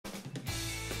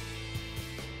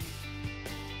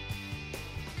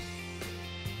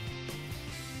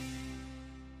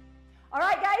All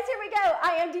right, guys, here we go.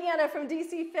 I am Deanna from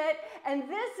dcfitt, and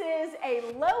this is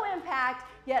a low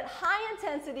impact yet high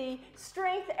intensity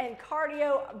strength and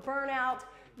cardio burnout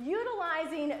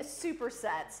utilizing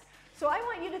supersets. So I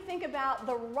want you to think about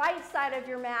the right side of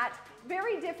your mat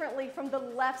very differently from the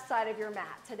left side of your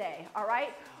mat today, all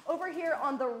right? Over here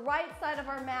on the right side of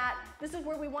our mat, this is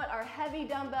where we want our heavy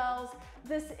dumbbells.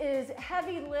 This is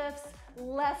heavy lifts,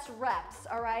 less reps,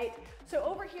 all right? So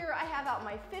over here I have out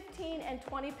my 15 and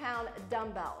 20 pound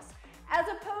dumbbells, as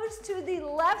opposed to the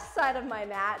left side of my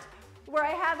mat where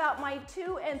I have out my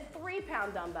 2 and 3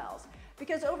 pound dumbbells.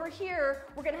 Because over here,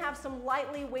 we're gonna have some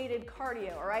lightly weighted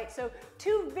cardio, all right? So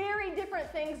two very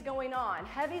different things going on.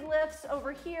 Heavy lifts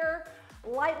over here,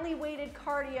 lightly weighted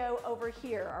cardio over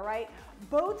here, all right?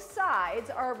 Both sides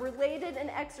are related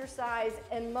in exercise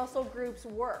and muscle groups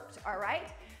worked, all right?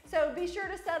 So be sure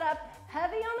to set up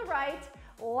heavy on the right,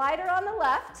 lighter on the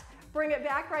left. Bring it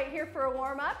back right here for a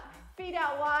warm up. Feet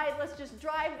out wide, let's just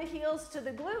drive the heels to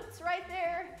the glutes right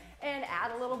there and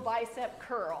add a little bicep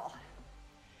curl.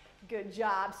 Good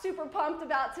job. Super pumped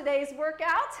about today's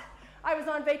workout. I was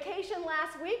on vacation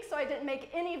last week, so I didn't make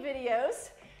any videos.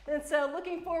 And so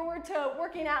looking forward to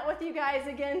working out with you guys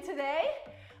again today.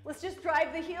 Let's just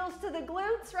drive the heels to the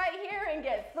glutes right here and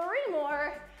get 3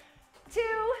 more. 2,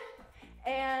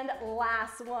 and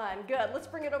last one. Good. Let's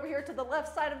bring it over here to the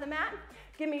left side of the mat.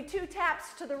 Give me 2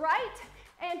 taps to the right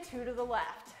and 2 to the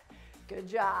left. Good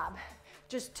job.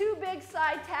 Just 2 big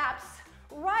side taps,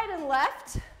 right and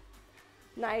left.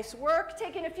 Nice work.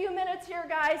 Taking a few minutes here,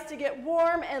 guys, to get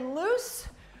warm and loose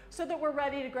so that we're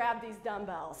ready to grab these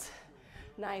dumbbells.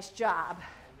 Nice job.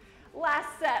 Last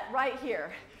set right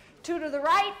here. 2 to the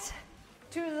right,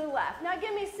 2 to the left. Now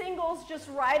give me singles, just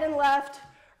right and left.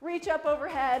 Reach up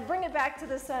overhead, bring it back to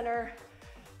the center.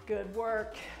 Good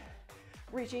work.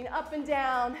 Reaching up and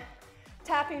down,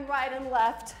 tapping right and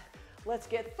left. Let's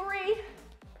get 3,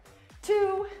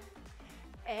 2,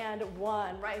 and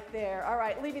 1 right there. All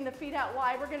right, leaving the feet out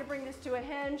wide. We're gonna bring this to a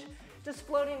hinge, just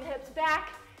floating the hips back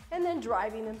and then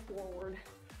driving them forward.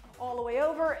 All the way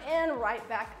over and right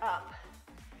back up.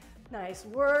 Nice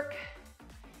work.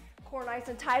 Core nice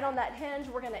and tight on that hinge.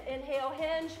 We're gonna inhale,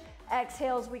 hinge,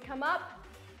 exhale as we come up.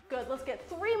 Good, let's get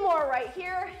 3 more right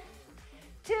here.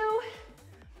 2,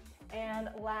 and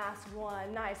last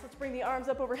one. Nice, let's bring the arms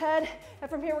up overhead. And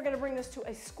from here, we're gonna bring this to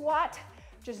a squat,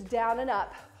 just down and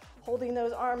up. Holding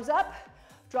those arms up,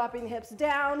 dropping the hips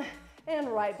down, and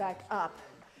right back up.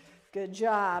 Good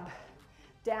job.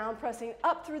 Down, pressing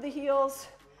up through the heels.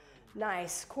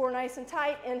 Nice, core nice and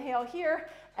tight. Inhale here,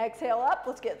 exhale up.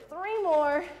 Let's get 3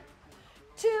 more.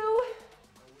 2,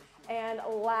 and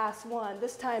last one.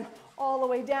 This time, all the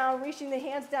way down, reaching the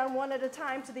hands down one at a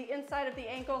time to the inside of the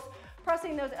ankles,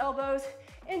 pressing those elbows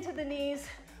into the knees.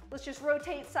 Let's just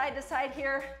rotate side to side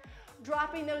here,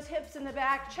 dropping those hips in the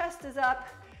back, chest is up.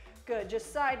 Good,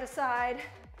 just side to side.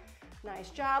 Nice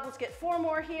job. Let's get 4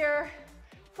 more here.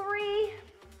 3,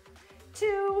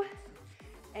 2,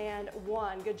 and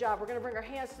 1. Good job. We're gonna bring our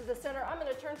hands to the center. I'm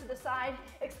gonna turn to the side,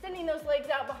 extending those legs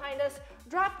out behind us.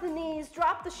 Drop the knees,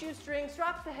 drop the shoestrings,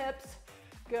 drop the hips.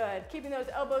 Good. Keeping those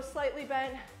elbows slightly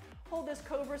bent. Hold this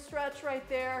cobra stretch right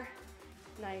there.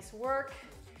 Nice work.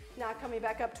 Now coming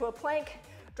back up to a plank.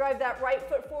 Drive that right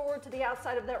foot forward to the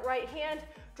outside of that right hand,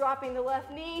 dropping the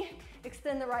left knee,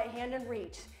 extend the right hand and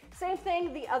reach. Same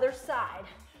thing the other side.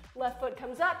 Left foot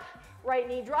comes up, right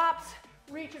knee drops,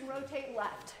 reach and rotate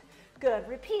left. Good,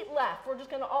 repeat left. We're just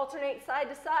gonna alternate side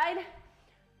to side.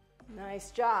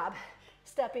 Nice job.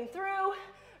 Stepping through,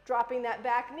 dropping that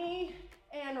back knee,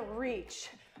 and reach.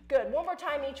 Good, one more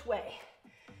time each way.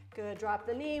 Good, drop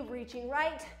the knee, reaching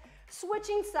right,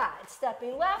 switching sides,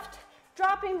 stepping left,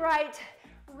 dropping right,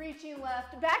 reaching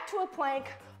left, back to a plank,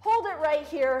 hold it right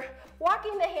here,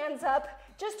 walking the hands up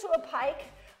just to a pike.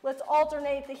 Let's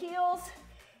alternate the heels.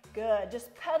 Good,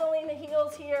 just pedaling the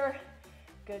heels here.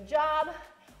 Good job.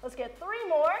 Let's get 3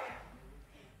 more.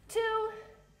 2,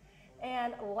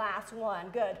 and last one.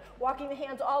 Good. Walking the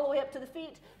hands all the way up to the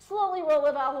feet. Slowly roll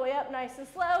it all the way up, nice and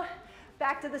slow.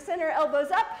 Back to the center,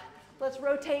 elbows up. Let's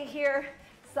rotate here,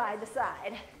 side to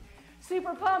side.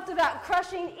 Super pumped about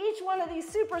crushing each one of these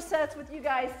supersets with you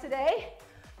guys today.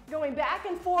 Going back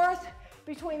and forth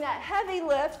between that heavy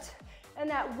lift and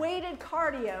that weighted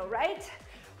cardio, right?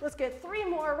 Let's get 3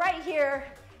 more right here.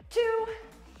 2,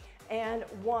 and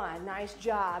 1. Nice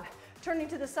job. Turning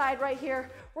to the side right here,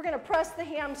 we're gonna press the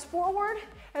hams forward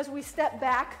as we step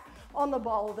back on the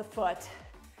ball of the foot.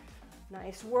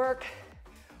 Nice work.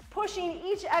 Pushing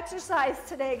each exercise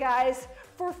today, guys,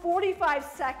 for 45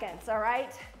 seconds, all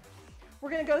right? We're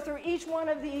gonna go through each one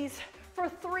of these for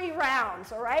 3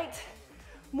 rounds, all right?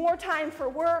 More time for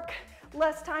work,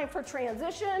 less time for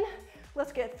transition.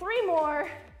 Let's get 3 more,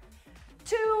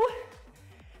 2,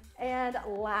 and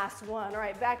last one. All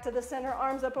right, back to the center,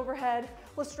 arms up overhead.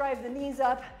 Let's drive the knees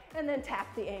up and then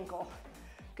tap the ankle.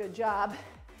 Good job.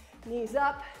 Knees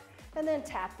up and then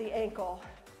tap the ankle.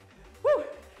 Woo!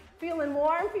 Feeling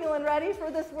warm, feeling ready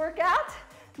for this workout.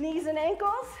 Knees and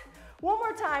ankles. One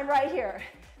more time right here.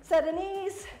 Set of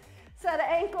knees, set of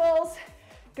ankles.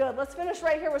 Good, let's finish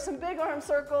right here with some big arm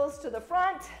circles to the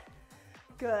front.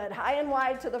 Good, high and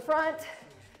wide to the front.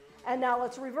 And now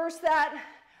let's reverse that,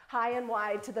 high and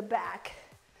wide to the back.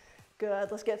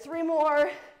 Good, let's get 3 more,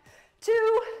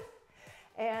 2,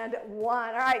 and 1.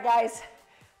 All right, guys,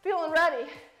 feeling ready.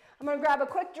 I'm gonna grab a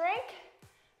quick drink.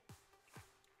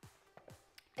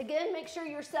 Again, make sure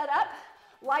you're set up.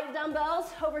 Light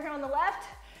dumbbells over here on the left,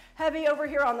 heavy over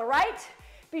here on the right.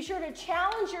 Be sure to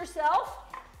challenge yourself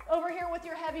over here with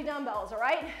your heavy dumbbells, all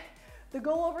right? The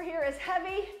goal over here is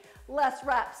heavy, less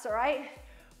reps, all right?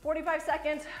 45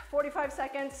 seconds,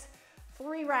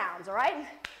 3 rounds, all right?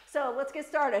 So let's get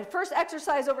started. First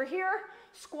exercise over here,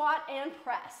 squat and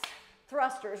press.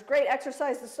 Thrusters, great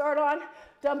exercise to start on.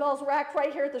 Dumbbells racked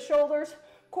right here at the shoulders,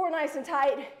 core nice and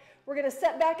tight. We're gonna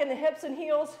set back in the hips and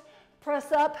heels,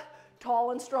 press up,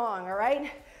 tall and strong, all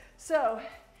right? So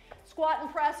squat and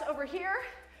press over here,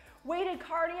 weighted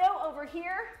cardio over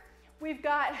here. We've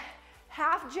got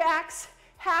half jacks,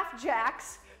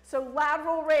 so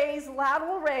lateral raise,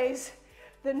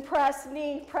 then press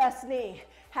knee,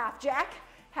 half jack,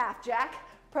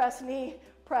 press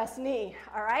knee,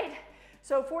 all right?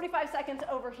 So 45 seconds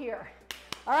over here.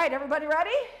 All right, everybody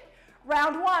ready?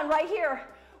 Round 1 right here.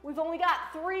 We've only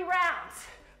got 3 rounds,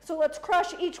 so let's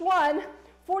crush each one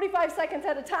 45 seconds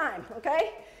at a time,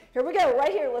 okay? Here we go,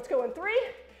 right here. Let's go in 3,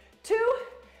 2,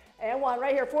 and 1.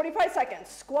 Right here, 45 seconds.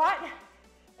 Squat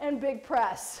and big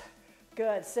press.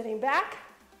 Good, sitting back,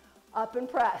 up and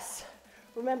press.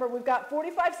 Remember, we've got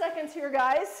 45 seconds here,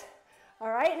 guys. All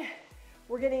right,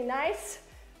 we're getting nice,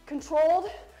 controlled,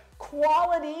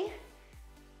 quality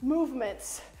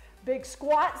movements. Big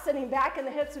squat, sitting back in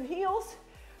the hips and heels.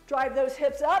 Drive those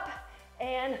hips up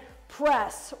and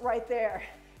press right there.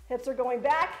 Hips are going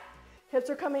back, hips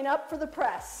are coming up for the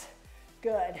press.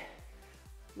 Good.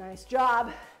 Nice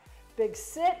job. Big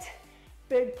sit,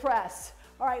 big press.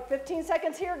 All right, 15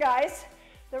 seconds here, guys.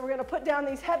 Then we're gonna put down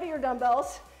these heavier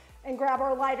dumbbells and grab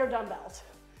our lighter dumbbells.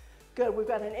 Good, we've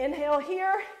got an inhale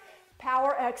here,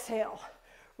 power exhale.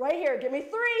 Right here, give me 3,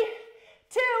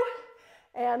 2,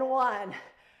 and 1.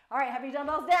 All right, heavy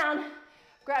dumbbells down.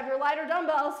 Grab your lighter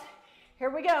dumbbells. Here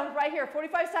we go, right here,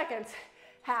 45 seconds.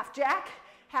 Half jack,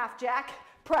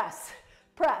 press,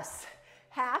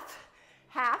 half,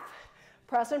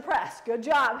 press and press. Good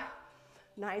job.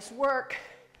 Nice work.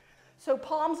 So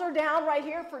palms are down right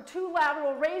here for 2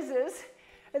 lateral raises,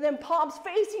 and then palms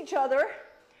face each other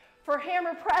for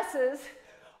hammer presses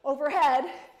overhead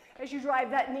as you drive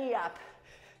that knee up.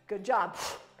 Good job.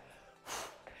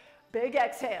 Big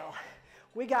exhale.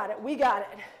 We got it.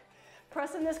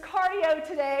 Pressing this cardio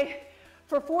today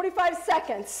for 45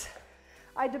 seconds.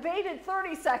 I debated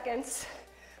 30 seconds,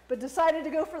 but decided to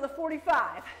go for the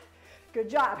 45. Good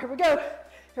job. Here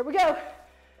we go.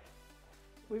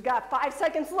 We've got 5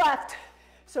 seconds left,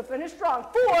 so finish strong.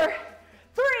 4,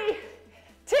 3,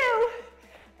 2,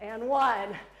 and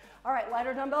 1. All right,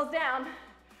 lighter dumbbells down.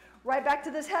 Right back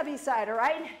to this heavy side, all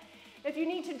right? If you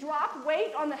need to drop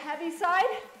weight on the heavy side,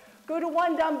 go to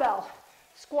 1 dumbbell.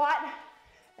 Squat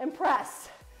and press,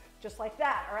 just like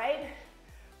that, all right?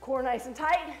 Core nice and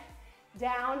tight,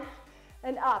 down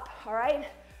and up, all right?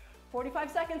 45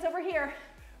 seconds over here.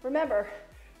 Remember,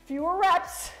 fewer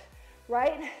reps,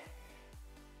 right?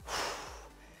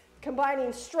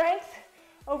 Combining strength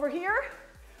over here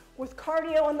with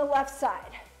cardio on the left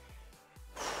side.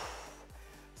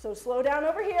 So slow down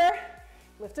over here,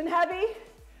 lifting heavy,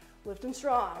 lifting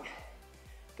strong.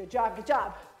 Good job.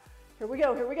 Here we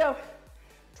go.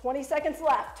 20 seconds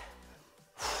left.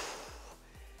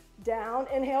 Down,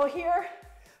 inhale here.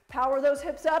 Power those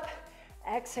hips up,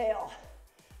 exhale.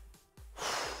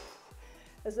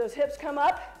 As those hips come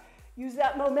up, use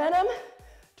that momentum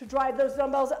to drive those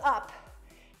dumbbells up.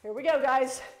 Here we go,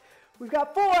 guys. We've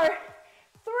got 4, 3,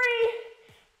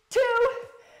 2,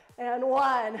 and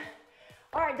 1.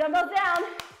 All right, dumbbells down.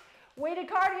 Weighted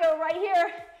cardio right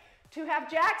here. 2 half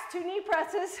jacks, 2 knee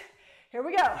presses. Here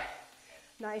we go.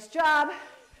 Nice job.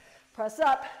 Press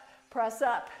up.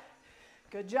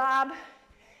 Good job.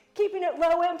 Keeping it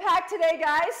low impact today,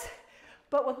 guys,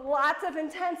 but with lots of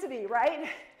intensity, right?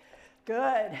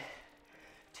 Good.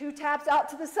 2 taps out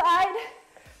to the side,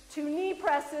 2 knee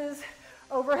presses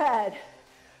overhead.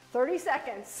 30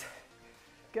 seconds.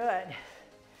 Good.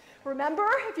 Remember,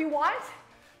 if you want,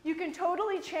 you can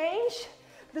totally change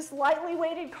this lightly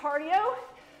weighted cardio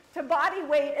to body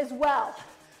weight as well.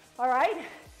 All right?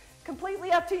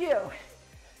 Completely up to you.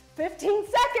 15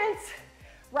 seconds.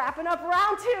 Wrapping up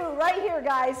round 2 right here,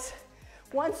 guys.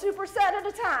 One superset at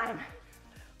a time.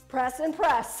 Press and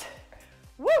press.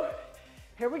 Woo!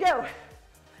 Here we go.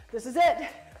 This is it.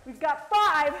 We've got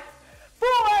 5, 4,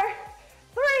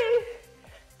 3,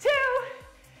 2,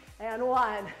 and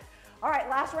 1. All right,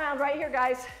 last round right here,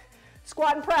 guys.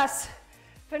 Squat and press.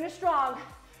 Finish strong.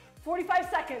 45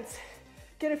 seconds.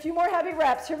 Get a few more heavy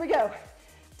reps. Here we go.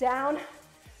 Down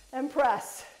and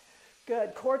press.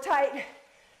 Good. Core tight.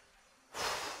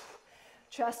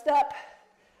 Chest up.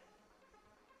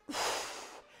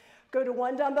 Go to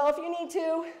one dumbbell if you need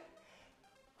to.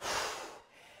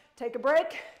 Take a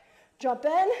break. Jump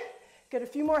in. Get a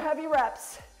few more heavy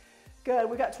reps. Good.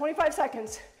 We got 25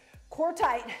 seconds. Core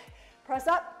tight. Press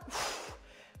up.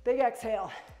 Big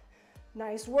exhale.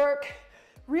 Nice work.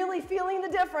 Really feeling the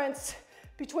difference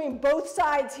between both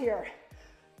sides here.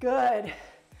 Good.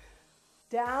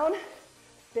 Down.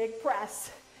 Big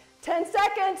press. 10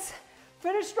 seconds.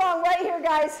 Finish strong right here,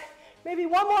 guys. Maybe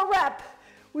one more rep.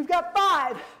 We've got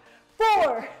 5,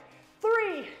 4,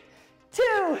 3,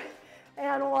 2,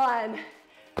 and 1.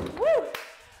 Woo!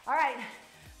 All right,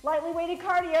 lightly weighted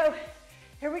cardio.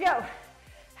 Here we go.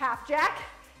 Half jack,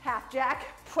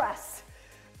 press.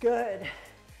 Good.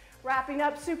 Wrapping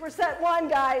up superset 1,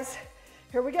 guys.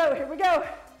 Here we go, here we go.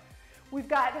 We've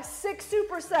got 6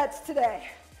 supersets today.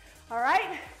 All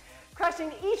right?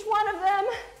 Crushing each one of them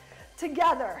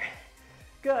together.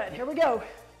 Good, here we go.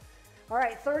 All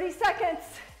right, 30 seconds.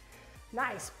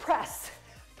 Nice, press,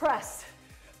 press.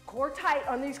 Core tight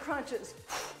on these crunches.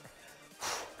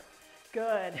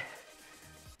 Good.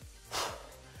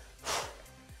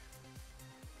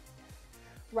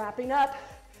 Wrapping up,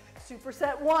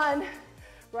 superset 1,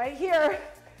 right here.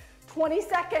 20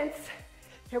 seconds.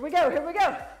 Here we go, here we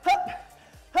go. Hup,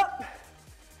 hup.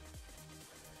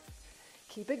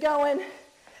 Keep it going.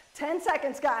 10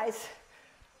 seconds, guys.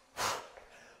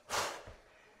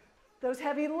 Those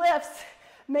heavy lifts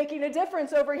making a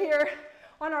difference over here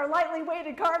on our lightly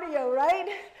weighted cardio, right?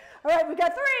 All right, we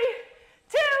got 3,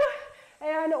 2,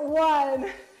 and 1.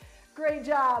 Great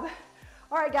job.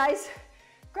 All right, guys,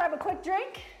 grab a quick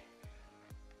drink.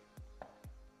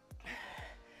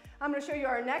 I'm gonna show you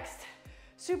our next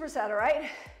superset, all right?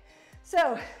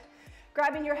 So,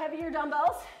 grabbing your heavier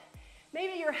dumbbells,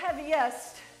 maybe your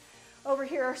heaviest over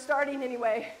here, starting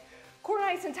anyway. Core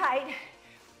nice and tight.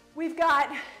 We've got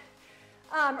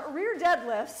rear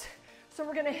deadlifts, so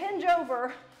we're gonna hinge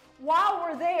over. While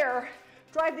we're there,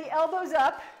 drive the elbows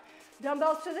up,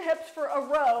 dumbbells to the hips for a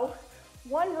row,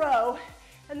 1 row,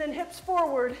 and then hips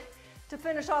forward to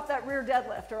finish off that rear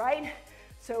deadlift, all right?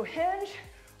 So hinge,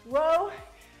 row,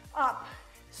 up,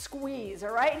 squeeze,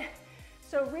 all right?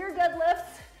 So rear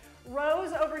deadlifts,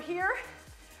 rows over here.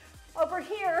 Over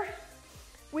here,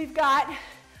 we've got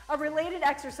a related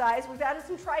exercise. We've added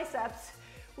some triceps.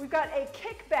 We've got a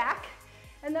kickback,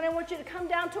 and then I want you to come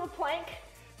down to a plank.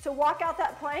 So walk out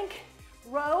that plank,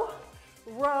 row,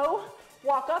 row,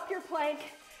 walk up your plank,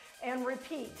 and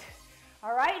repeat.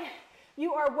 All right?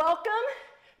 You are welcome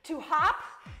to hop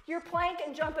your plank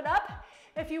and jump it up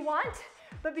if you want,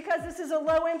 but because this is a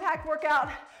low impact workout,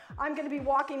 I'm gonna be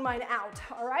walking mine out,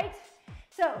 all right?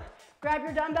 So grab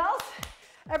your dumbbells.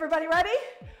 Everybody ready?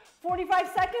 45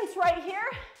 seconds right here.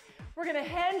 We're gonna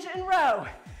hinge and row.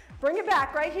 Bring it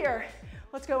back right here.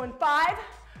 Let's go in 5,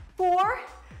 4,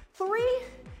 3,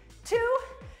 2,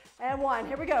 and 1.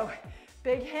 Here we go.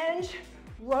 Big hinge,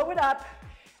 row it up,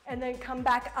 and then come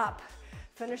back up.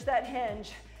 Finish that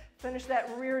hinge. Finish that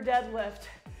rear deadlift.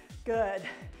 Good.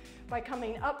 By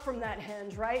coming up from that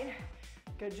hinge, right?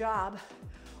 Good job.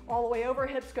 All the way over,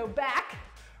 hips go back,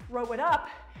 row it up,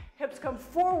 hips come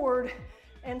forward,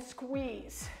 and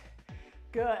squeeze.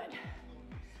 Good.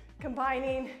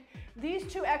 Combining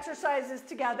these 2 exercises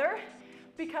together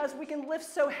because we can lift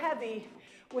so heavy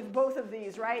with both of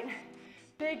these, right?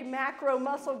 Big macro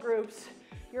muscle groups,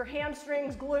 your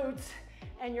hamstrings, glutes,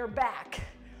 and your back.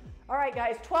 All right,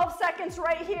 guys, 12 seconds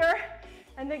right here,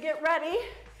 and then get ready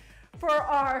for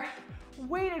our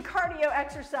weighted cardio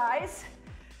exercise.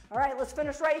 All right, let's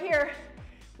finish right here.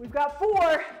 We've got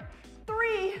 4,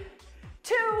 3,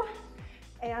 2,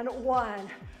 and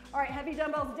 1. All right, heavy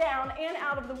dumbbells down and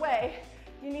out of the way.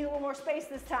 You need a little more space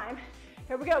this time.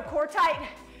 Here we go, core tight,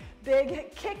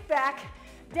 big kick back,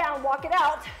 down, walk it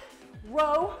out,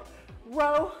 row,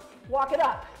 row, walk it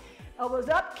up. Elbows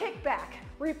up, kick back,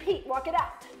 repeat, walk it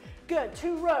out. Good,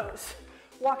 2 rows,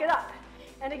 walk it up.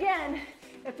 And again,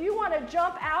 if you want to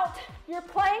jump out your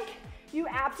plank, You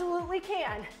absolutely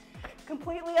can.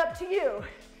 Completely up to you.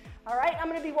 All right, I'm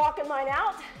gonna be walking mine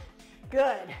out.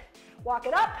 Good. Walk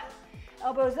it up,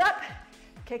 elbows up,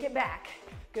 kick it back.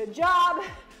 Good job.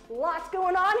 Lots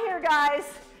going on here, guys.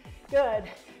 Good.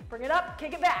 Bring it up,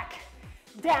 kick it back.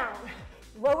 Down,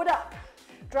 row it up.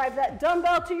 Drive that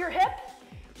dumbbell to your hip,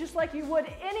 just like you would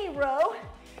any row.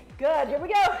 Good, here we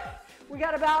go. We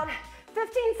got about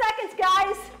 15 seconds,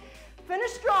 guys.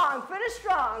 Finish strong, finish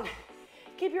strong.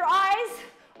 Keep your eyes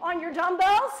on your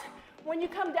dumbbells when you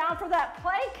come down for that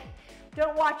plank.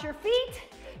 Don't watch your feet.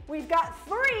 We've got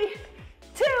 3,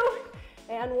 2,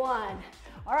 and 1.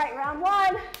 All right, round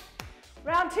 1.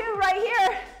 Round 2 right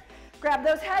here. Grab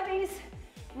those heavies,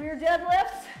 rear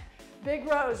deadlifts, big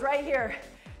rows right here.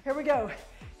 Here we go.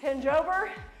 Hinge over,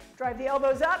 drive the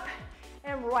elbows up,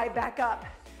 and right back up.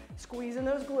 Squeezing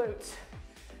those glutes.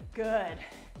 Good.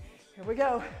 Here we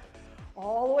go.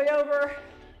 All the way over.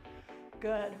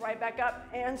 Good. Right back up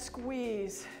and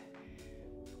squeeze.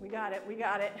 We got it, we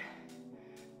got it.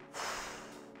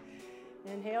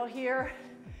 Inhale here.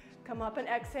 Come up and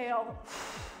exhale.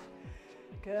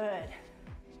 Good.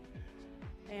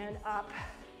 And up.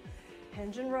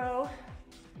 Hinge and row.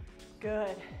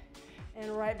 Good.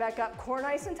 And right back up. Core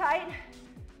nice and tight.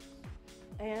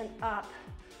 And up.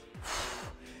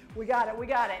 We got it, we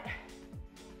got it.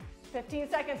 15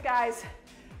 seconds, guys.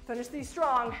 Finish these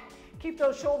strong. Keep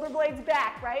those shoulder blades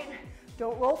back, right?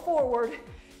 Don't roll forward.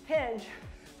 Hinge.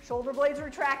 Shoulder blades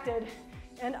retracted.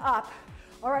 And up.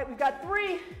 All right, we've got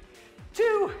 3,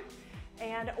 2,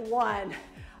 and 1.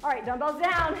 All right, dumbbells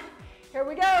down. Here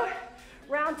we go.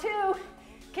 Round 2.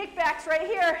 Kickbacks right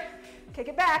here. Kick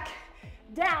it back.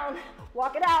 Down.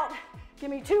 Walk it out. Give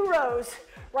me 2 rows.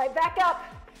 Right back up.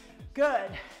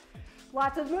 Good.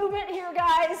 Lots of movement here,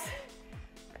 guys.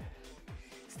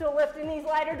 Still lifting these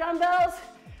lighter dumbbells.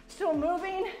 Still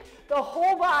moving the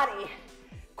whole body.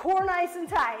 Core nice and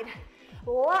tight.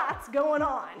 Lots going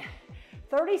on.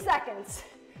 30 seconds.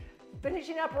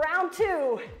 Finishing up round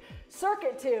 2,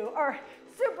 circuit 2, or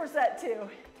superset 2.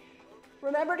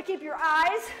 Remember to keep your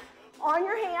eyes on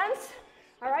your hands.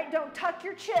 All right, don't tuck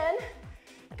your chin.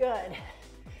 Good.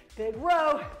 Big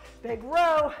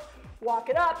row, walk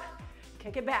it up,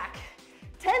 kick it back.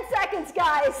 10 seconds,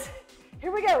 guys.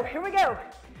 Here we go, here we go.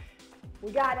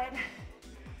 We got it.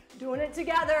 Doing it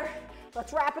together.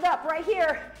 Let's wrap it up right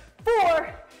here.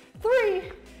 4, 3,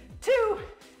 2,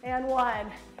 and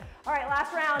 1. All right,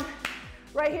 last round.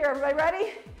 Right here, everybody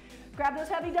ready? Grab those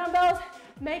heavy dumbbells.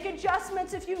 Make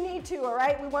adjustments if you need to, all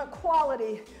right? We want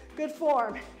quality, good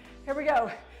form. Here we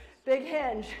go. Big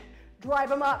hinge. Drive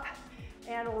them up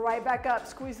and right back up.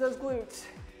 Squeeze those glutes.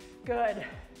 Good.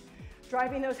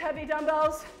 Driving those heavy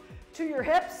dumbbells to your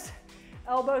hips.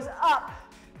 Elbows up.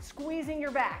 Squeezing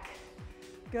your back.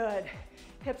 Good.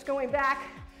 Hips going back.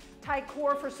 Tight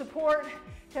core for support.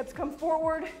 Hips come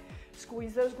forward.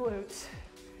 Squeeze those glutes.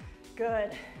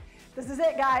 Good. This is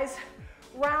it, guys.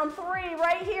 Round 3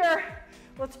 right here.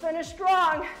 Let's finish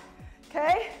strong,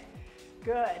 okay?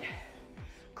 Good.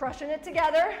 Crushing it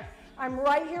together. I'm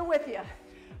right here with you,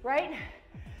 right?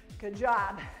 Good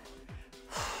job.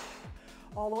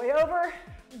 All the way over,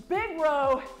 big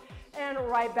row, and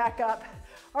right back up.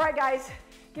 All right, guys,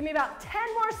 give me about 10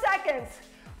 more seconds.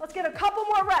 Let's get a couple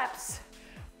more reps.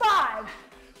 5,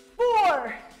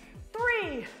 4,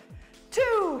 3,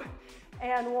 2,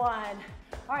 and 1.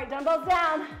 All right, dumbbells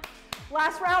down.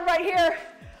 Last round right here.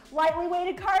 Lightly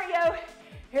weighted cardio.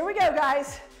 Here we go,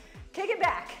 guys. Kick it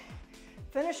back.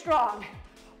 Finish strong.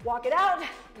 Walk it out.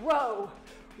 Row,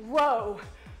 row.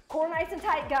 Core nice and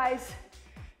tight, guys.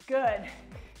 Good.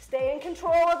 Stay in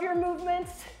control of your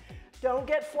movements. Don't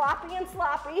get floppy and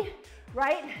sloppy,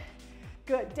 right?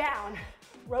 Good, down.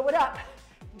 Row it up.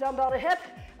 Dumbbell to hip,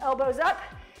 elbows up.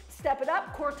 Step it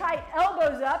up, core tight,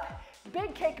 elbows up.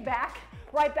 Big kick back,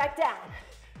 right back down.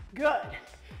 Good,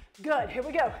 good, here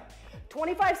we go.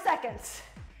 25 seconds.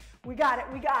 We got it,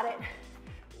 we got it.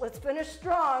 Let's finish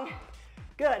strong.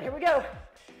 Good, here we go.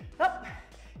 Up,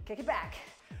 kick it back,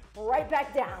 right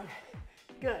back down.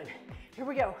 Good, here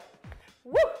we go.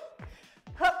 Woo,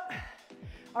 up.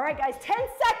 All right, guys, 10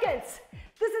 seconds.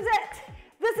 This is it,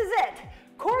 this is it.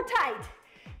 Core tight.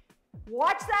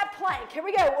 Watch that plank. Here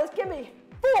we go. Let's give me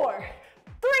 4,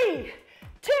 3,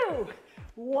 2,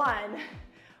 1.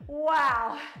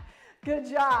 Wow. Good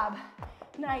job.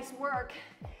 Nice work.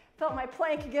 Felt my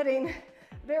plank getting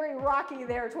very rocky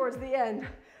there towards the end.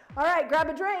 All right, grab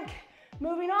a drink.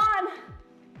 Moving on.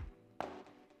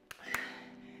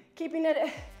 Keeping it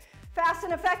fast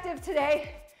and effective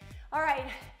today. All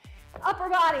right, upper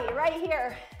body right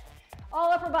here.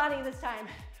 All upper body this time.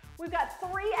 We've got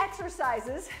 3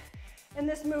 exercises in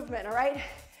this movement, all right?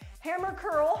 hammer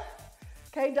curl,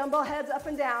 okay, dumbbell heads up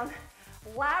and down,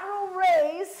 lateral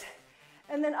raise,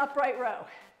 and then upright row.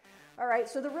 All right,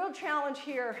 so the real challenge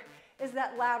here is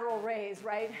that lateral raise,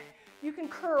 right? You can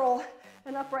curl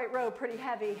an upright row pretty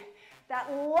heavy. That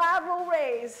lateral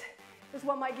raise is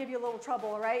what might give you a little trouble,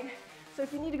 all right? So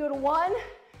if you need to go to one,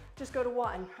 just go to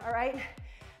one, all right?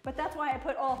 But that's why I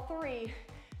put all three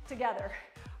together.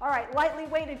 All right, lightly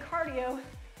weighted cardio.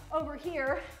 Over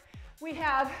here, we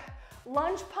have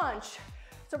lunge punch.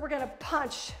 So we're gonna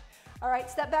punch. All right,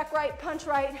 step back right, punch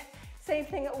right. Same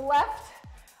thing left,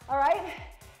 all right?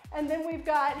 And then we've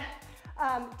got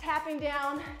tapping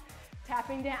down,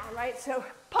 right? So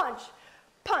punch,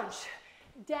 punch,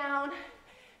 down,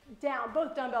 down.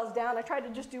 Both dumbbells down. I tried to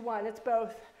just do one. It's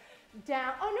both.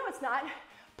 Down. Oh, no, it's not.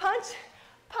 Punch,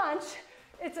 punch.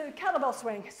 It's a kettlebell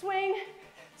swing. Swing,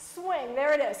 swing.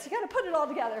 There it is. You got to put it all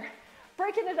together.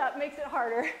 Breaking it up makes it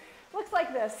harder. Looks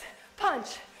like this.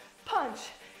 Punch, punch,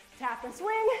 tap and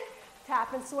swing,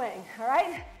 tap and swing. All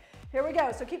right? Here we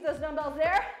go. So keep those dumbbells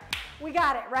there. We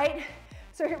got it, right?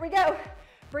 So here we go.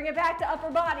 Bring it back to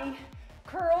upper body.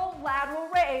 Curl, lateral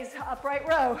raise, upright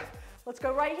row. Let's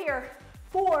go right here.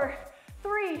 4,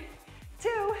 3,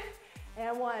 2,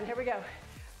 and 1. Here we go.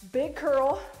 Big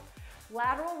curl,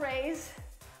 lateral raise,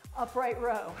 upright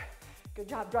row. Good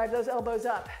job. Drive those elbows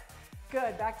up.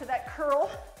 Good. Back to that curl,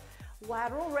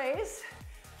 lateral raise.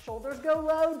 Shoulders go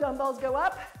low, dumbbells go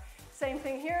up. Same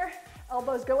thing here.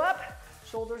 Elbows go up,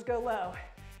 shoulders go low.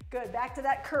 Good. Back to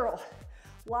that curl.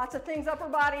 Lots of things upper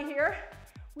body here.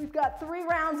 We've got 3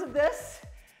 rounds of this.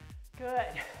 Good.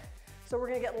 So we're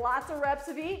going to get lots of reps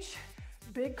of each.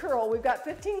 Big curl. We've got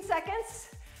 15 seconds.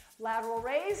 Lateral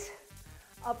raise,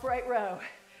 upright row.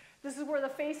 This is where the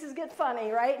faces get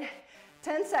funny, right?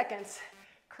 10 seconds.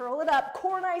 Curl it up.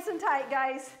 Core nice and tight,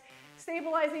 guys.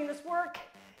 Stabilizing this work.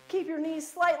 Keep your knees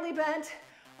slightly bent.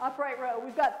 Upright row.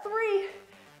 We've got 3,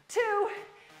 2,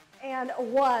 and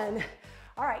 1.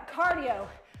 All right, cardio.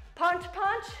 Punch,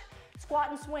 punch,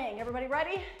 squat and swing. Everybody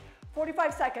ready?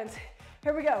 45 seconds.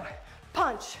 Here we go.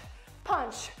 Punch,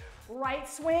 punch, right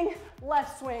swing,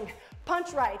 left swing.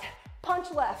 Punch right,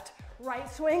 punch left, right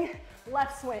swing,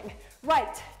 left swing.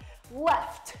 Right,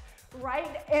 left,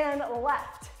 right and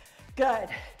left. Good.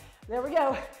 There we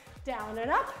go. Down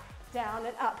and up, down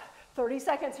and up. 30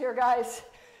 seconds here, guys.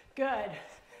 Good.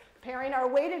 Pairing our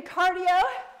weighted cardio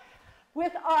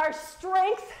with our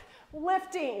strength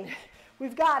lifting.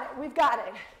 We've got it, we've got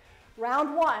it.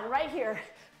 Round 1, right here.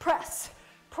 Press,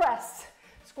 press,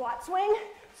 squat swing,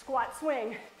 squat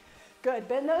swing. Good,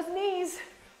 bend those knees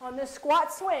on this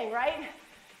squat swing, right?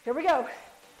 Here we go.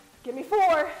 Give me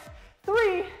 4,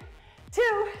 3,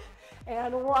 2,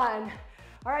 and 1.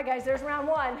 All right, guys, there's round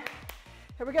 1.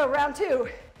 Here we go, round 2.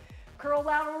 Curl,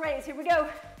 lateral raise, here we go.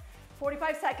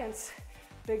 45 seconds.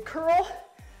 Big curl,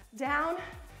 down,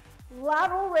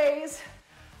 lateral raise,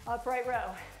 upright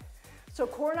row. So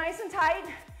core nice and tight,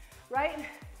 right?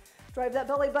 Drive that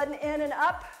belly button in and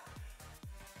up.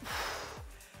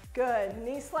 Good,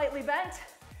 knees slightly bent.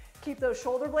 Keep those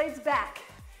shoulder blades back.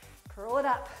 Curl it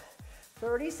up.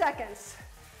 30 seconds.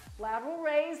 Lateral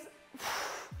raise.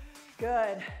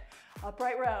 Good.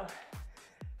 Upright row.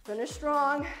 Finish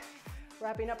strong.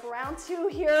 Wrapping up round 2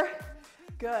 here.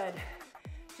 Good.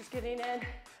 Just getting in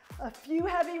a few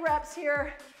heavy reps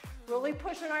here. Really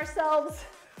pushing ourselves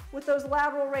with those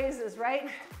lateral raises, right?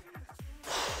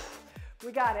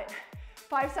 We got it.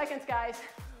 5 seconds, guys.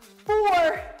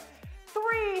 4,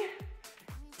 3,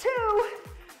 2,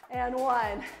 and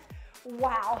 1.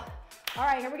 Wow. All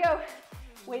right, here we go.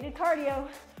 Weighted cardio.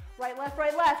 Right, left,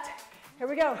 right, left. Here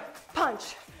we go.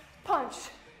 Punch, punch.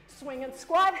 Swing and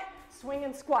squat, swing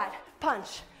and squat.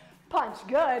 Punch, punch.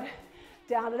 Good.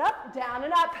 Down and up, down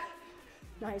and up.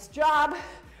 Nice job.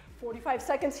 45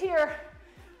 seconds here.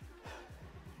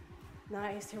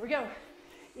 Nice. Here we go.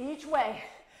 Each way.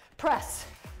 Press,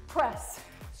 press.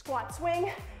 Squat,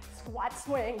 swing, squat,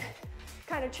 swing.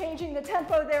 Kind of changing the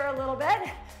tempo there a little bit,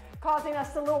 causing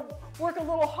us to work a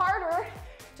little harder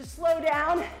to slow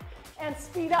down and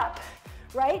speed up,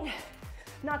 right?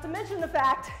 Not to mention the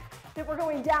fact that we're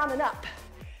going down and up.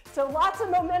 So lots of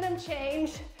momentum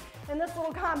change in this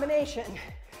little combination.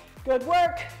 Good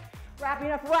work.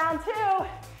 Wrapping up round 2,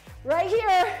 right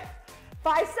here.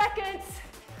 5 seconds.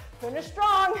 Finish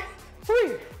strong.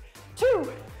 3,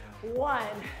 2, 1.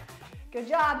 Good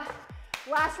job.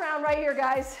 Last round right here,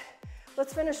 guys.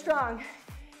 Let's finish strong.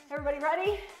 Everybody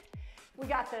ready? We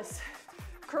got this.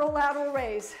 Curl, lateral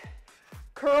raise.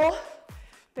 Curl,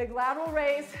 big lateral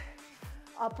raise,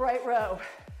 upright row.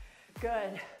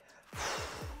 Good.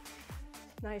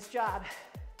 Nice job.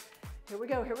 Here we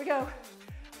go, here we go.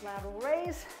 Lateral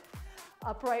raise,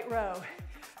 upright row.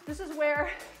 This is where,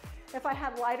 if I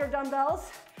had lighter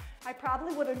dumbbells, I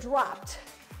probably would have dropped,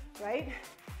 right?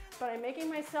 But I'm making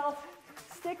myself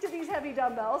stick to these heavy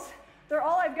dumbbells. They're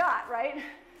all I've got, right?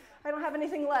 I don't have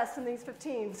anything less than these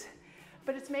 15s,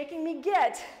 but it's making me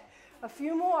get a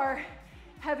few more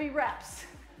heavy reps.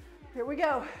 Here we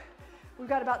go. We've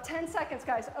got about 10 seconds,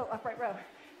 guys. Oh, upright row.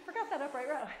 Forgot that upright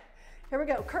row. Here we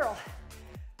go, curl.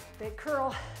 Big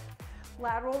curl,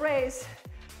 lateral raise.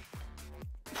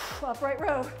 Upright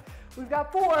row. We've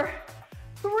got 4,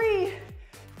 3,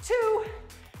 2,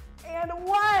 and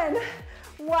 1.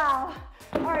 Wow.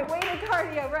 All right, weighted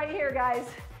cardio right here, guys.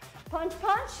 Punch,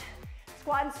 punch,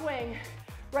 squat and swing.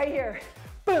 Right here.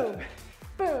 Boom,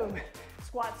 boom.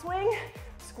 Squat, swing,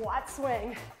 squat,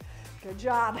 swing. Good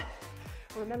job.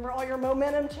 Remember all your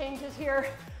momentum changes here.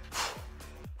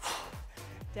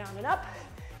 Down and up,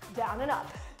 down and up.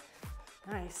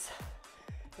 Nice.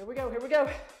 Here we go, here we go.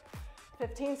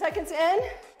 15 seconds in,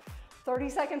 30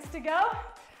 seconds to go.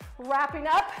 Wrapping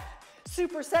up,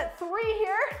 superset 3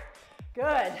 here.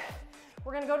 Good.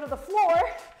 We're gonna go to the floor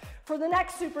for the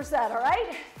next superset, all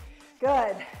right?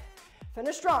 Good.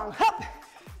 Finish strong. Hup,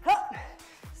 hup,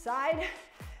 side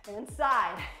and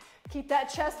side. Keep that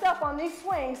chest up on these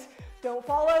swings. Don't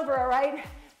fall over, all right?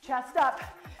 Chest up.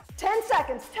 10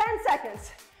 seconds, 10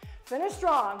 seconds. Finish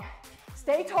strong.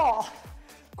 Stay tall.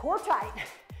 Core tight.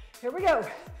 Here we go.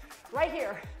 Right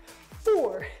here.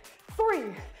 4,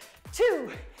 3,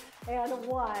 2, and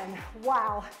 1.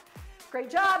 Wow.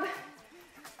 Great job.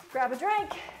 Grab a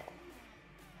drink.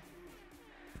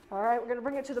 All right, we're gonna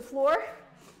bring it to the floor.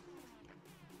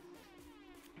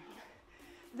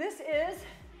 This is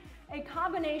a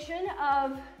combination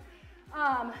of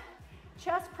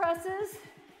chest presses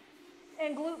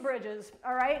and glute bridges,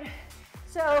 all right?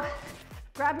 So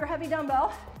grab your heavy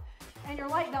dumbbell and your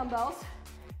light dumbbells,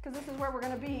 because this is where we're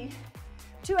gonna be.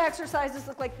 2 exercises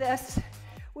look like this.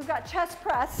 We've got chest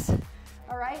press,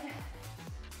 all right?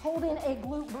 Holding a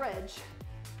glute bridge.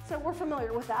 So we're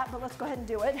familiar with that, but let's go ahead and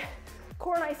do it.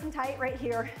 Core nice and tight right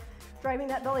here, driving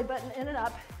that belly button in and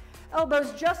up.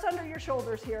 Elbows just under your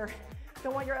shoulders here.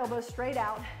 Don't want your elbows straight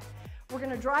out. We're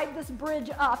gonna drive this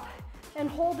bridge up and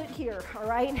hold it here, all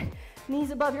right?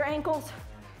 Knees above your ankles,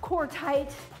 core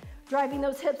tight, driving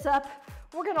those hips up.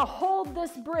 We're gonna hold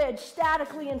this bridge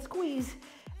statically and squeeze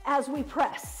as we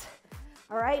press,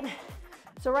 all right?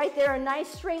 So right there, a nice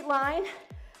straight line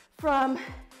from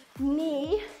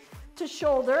knee to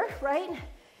shoulder, right?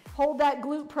 Hold that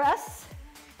glute press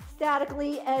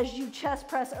statically as you chest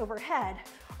press overhead.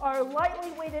 Our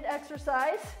lightly weighted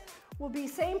exercise will be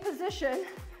same position,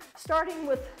 starting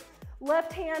with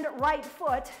left hand, right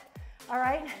foot, all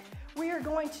right? We are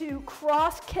going to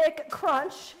cross kick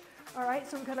crunch, all right?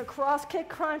 So we're gonna cross kick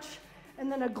crunch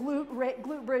and then a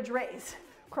glute bridge raise.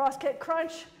 Cross kick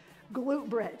crunch, glute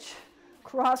bridge.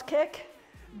 Cross kick,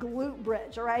 glute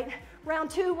bridge, all right? Round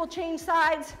 2, we'll change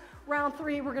sides. Round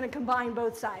 3, we're gonna combine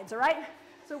both sides, all right?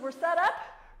 So we're set up,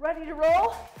 ready to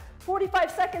roll.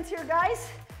 45 seconds here, guys.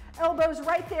 Elbows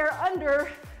right there under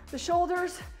the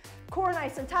shoulders, core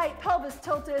nice and tight, pelvis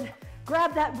tilted.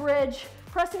 Grab that bridge,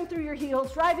 pressing through your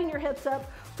heels, driving your hips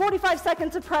up. 45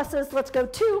 seconds of presses. Let's go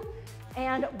 2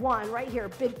 and 1. Right here,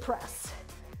 big press.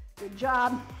 Good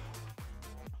job.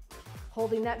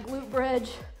 Holding that glute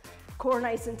bridge, core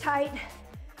nice and tight.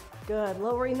 Good,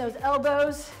 lowering those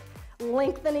elbows,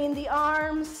 lengthening the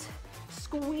arms,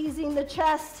 squeezing the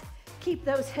chest. Keep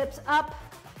those hips up.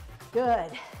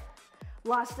 Good.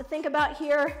 Lots to think about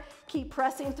here. Keep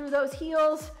pressing through those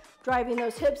heels, driving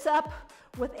those hips up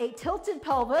with a tilted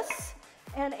pelvis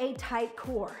and a tight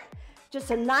core.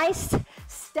 Just a nice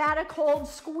static hold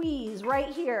squeeze right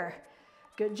here.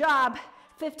 Good job.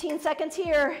 15 seconds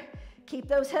here. Keep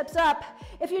those hips up.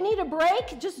 If you need a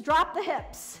break, just drop the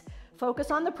hips. Focus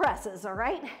on the presses, all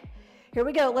right? Here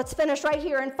we go. Let's finish right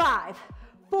here in 5,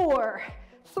 4,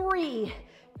 3,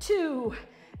 2,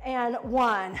 and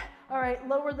 1. All right,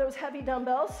 lower those heavy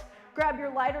dumbbells. Grab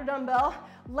your lighter dumbbell.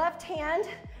 Left hand,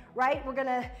 right? We're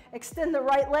gonna extend the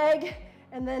right leg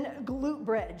and then glute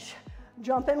bridge.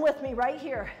 Jump in with me right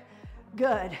here.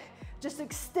 Good. Just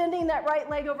extending that right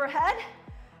leg overhead.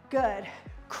 Good.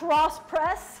 Cross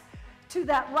press to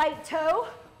that right toe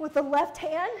with the left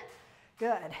hand.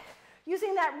 Good.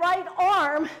 Using that right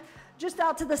arm just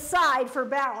out to the side for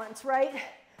balance, right?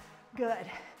 Good.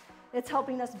 It's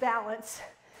helping us balance.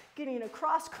 Getting a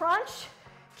cross crunch,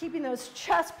 keeping those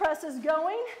chest presses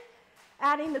going,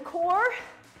 adding the core,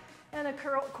 and of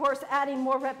course adding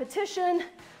more repetition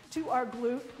to our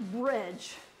glute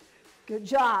bridge. Good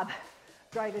job.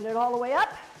 Driving it all the way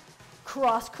up,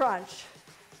 cross crunch.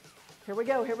 Here we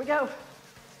go, here we go.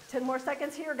 10 more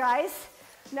seconds here, guys.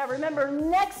 Now remember,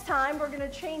 next time we're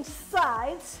gonna change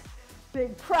sides.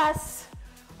 Big press.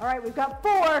 All right, we've got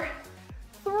 4,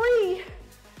 3,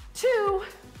 2,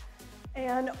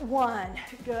 and 1.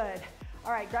 Good.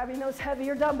 All right, grabbing those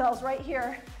heavier dumbbells right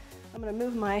here. I'm gonna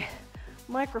move my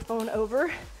microphone over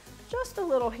just a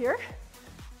little here.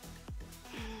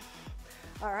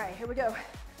 All right, here we go.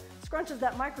 Scrunches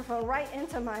that microphone right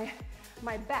into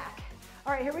my back.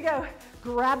 All right, here we go.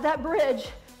 Grab that bridge,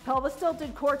 pelvis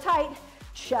tilted, core tight,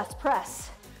 chest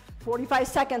press. 45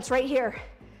 seconds right here.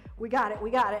 We got it, we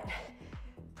got it.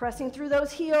 Pressing through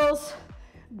those heels,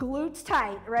 glutes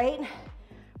tight, right?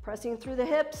 Pressing through the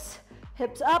hips,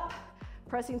 hips up,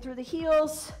 pressing through the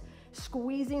heels,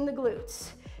 squeezing the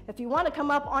glutes. If you want to come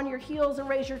up on your heels and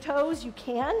raise your toes, you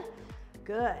can.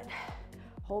 Good.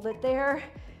 Hold it there.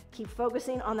 Keep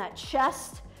focusing on that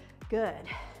chest. Good.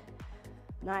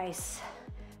 Nice.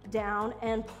 Down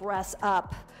and press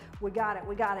up. We got it,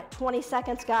 we got it. 20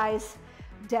 seconds, guys.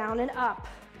 Down and up.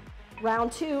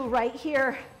 Round 2 right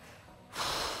here.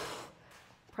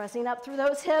 Pressing up through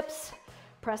those hips,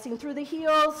 pressing through the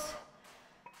heels.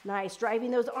 Nice,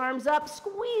 driving those arms up,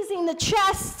 squeezing the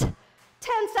chest.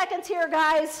 10 seconds here,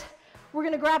 guys. We're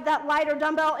gonna grab that lighter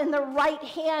dumbbell in the right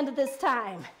hand this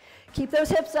time. Keep those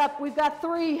hips up. We've got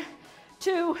 3,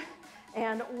 2,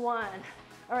 and 1.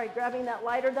 All right, grabbing that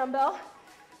lighter dumbbell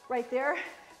right there.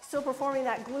 Still performing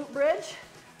that glute bridge.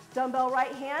 Dumbbell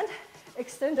right hand.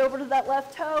 Extend over to that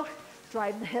left toe.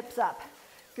 Drive the hips up.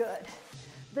 Good.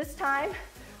 This time,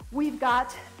 we've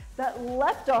got that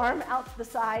left arm out to the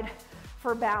side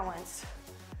for balance.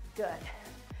 Good.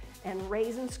 And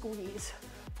raise and squeeze.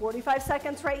 45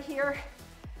 seconds right here.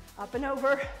 Up and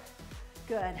over.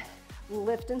 Good.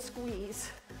 Lift and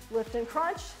squeeze. Lift and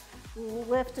crunch.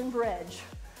 Lift and bridge.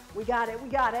 We got it, we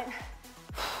got it.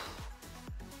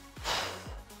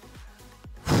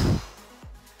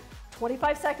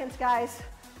 25 seconds, guys.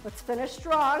 Let's finish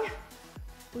strong.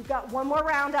 We've got one more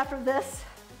round after this.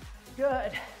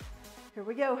 Good. Here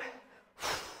we go.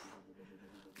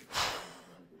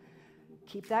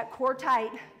 Keep that core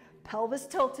tight, pelvis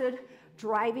tilted,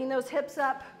 driving those hips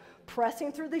up,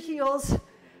 pressing through the heels.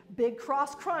 Big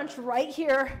cross crunch right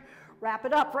here. Wrap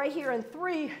it up right here in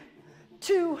 3,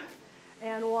 2,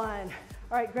 and 1. All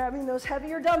right, grabbing those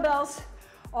heavier dumbbells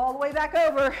all the way back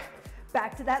over,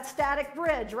 back to that static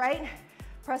bridge, right?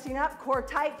 Pressing up, core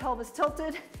tight, pelvis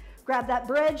tilted. Grab that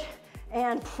bridge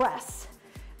and press.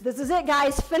 This is it,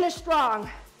 guys. Finish strong.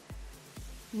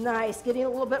 Nice. Getting a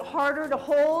little bit harder to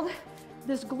hold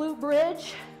this glute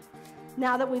bridge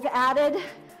now that we've added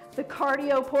the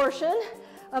cardio portion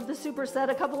of the superset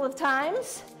a couple of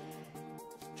times.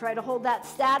 Try to hold that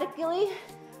statically,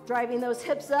 driving those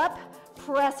hips up,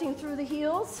 pressing through the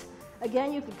heels.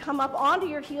 Again, you can come up onto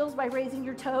your heels by raising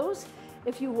your toes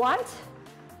if you want.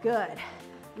 Good.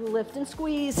 Lift and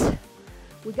squeeze.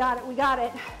 We got it, we got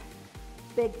it.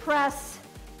 Big press.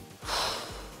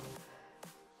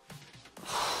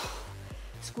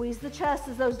 Squeeze the chest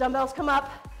as those dumbbells come up.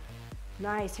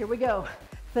 Nice, here we go.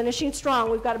 Finishing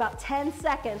strong. We've got about 10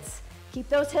 seconds. Keep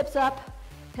those hips up,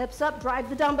 drive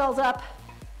the dumbbells up.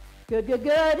 Good, good,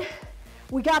 good.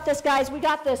 We got this, guys, we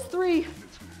got this. 3,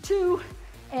 2,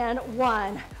 and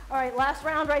 1. All right, last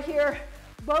round right here.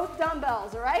 Both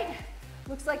dumbbells, all right?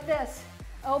 Looks like this.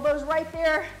 Elbows right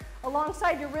there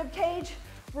alongside your rib cage.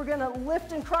 We're gonna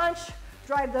lift and crunch,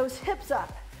 drive those hips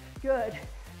up. Good.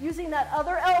 Using that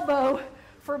other elbow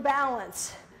for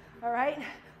balance, all right?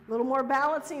 A little more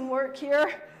balancing work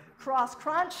here. Cross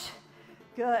crunch.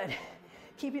 Good.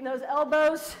 Keeping those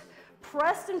elbows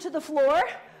pressed into the floor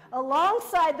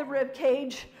alongside the rib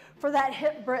cage for that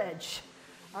hip bridge.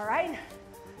 All right?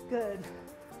 Good.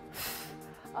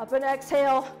 Up and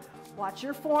exhale. Watch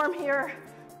your form here.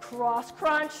 Cross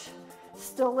crunch.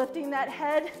 Still lifting that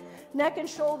head, neck, and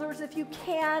shoulders if you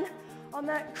can on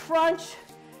that crunch.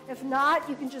 If not,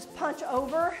 you can just punch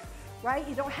over, right?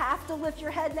 You don't have to lift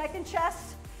your head, neck, and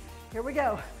chest. Here we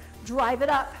go. Drive it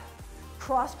up.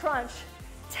 Cross crunch.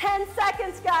 10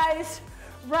 seconds, guys.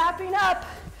 Wrapping up.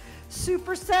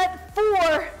 Superset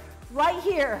 4 right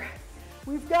here.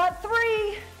 We've got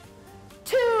 3,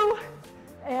 2,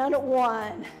 and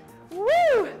 1.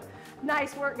 Woo!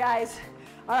 Nice work, guys.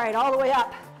 All right, all the way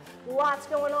up. Lots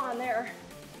going on there.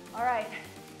 All right.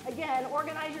 Again,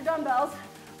 organize your dumbbells.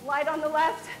 Light on the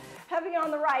left, heavy on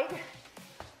the right.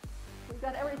 We've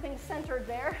got everything centered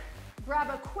there. Grab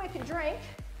a quick drink,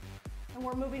 and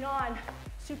we're moving on.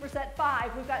 Superset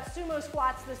 5. We've got sumo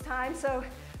squats this time, so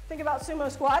think about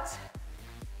sumo squats.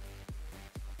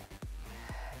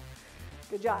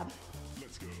 Good job.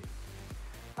 Let's go.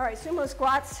 All right, sumo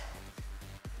squats.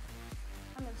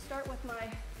 I'm gonna start with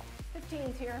my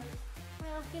 15s here.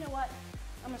 Well, you know what?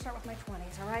 I'm gonna start with my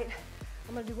 20s, all right?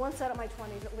 I'm gonna do one set of my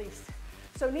 20s at least.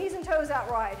 So knees and toes out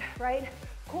wide, right?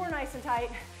 Core nice and tight.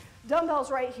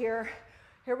 Dumbbells right here.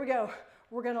 Here we go.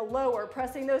 We're gonna lower,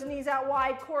 pressing those knees out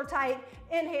wide, core tight,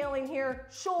 inhaling here,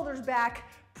 shoulders back,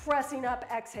 pressing up,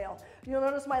 exhale. You'll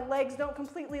notice my legs don't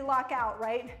completely lock out,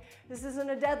 right? This isn't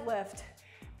a deadlift.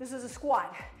 This is a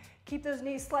squat. Keep those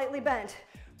knees slightly bent.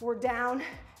 We're down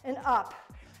and up,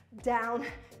 down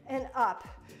and up.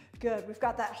 Good, we've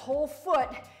got that whole foot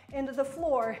into the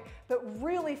floor, but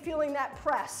really feeling that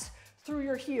press through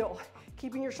your heel,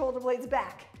 keeping your shoulder blades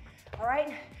back. All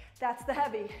right, that's the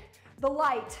heavy. The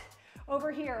light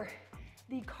over here,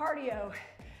 the cardio.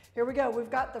 Here we go, we've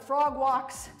got the frog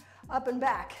walks up and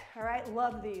back. All right,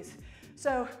 love these.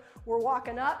 So we're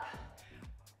walking up,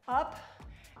 up,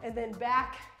 and then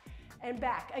back and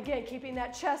back. Again, keeping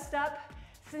that chest up,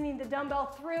 sending the dumbbell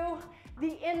through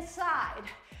the inside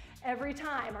every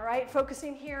time, all right?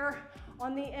 Focusing here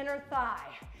on the inner thigh,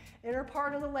 inner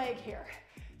part of the leg here.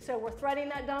 So we're threading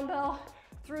that dumbbell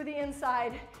through the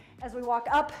inside as we walk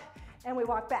up and we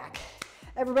walk back.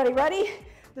 Everybody ready?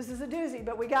 This is a doozy,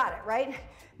 but we got it, right?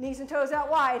 Knees and toes out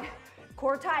wide,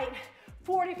 core tight.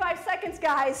 45 seconds,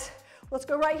 guys. Let's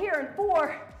go right here in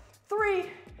 4, 3,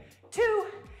 2,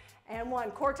 and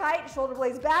 1. Core tight, shoulder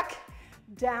blades back,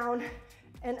 down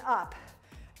and up.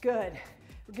 Good.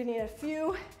 We're getting a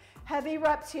few heavy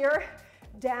reps here.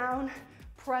 Down,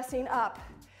 pressing up.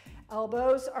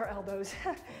 Elbows are elbows.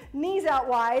 Knees out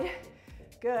wide.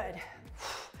 Good.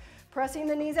 Pressing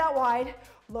the knees out wide.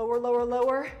 Lower, lower,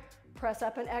 lower. Press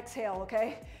up and exhale,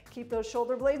 okay? Keep those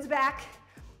shoulder blades back.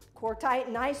 Core tight,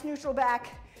 nice neutral back.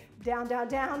 Down, down,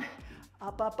 down.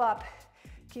 Up, up, up.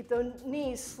 Keep those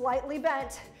knees slightly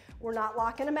bent. We're not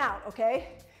locking them out, okay?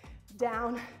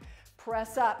 Down,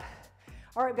 press up.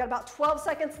 All right, we've got about 12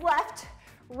 seconds left.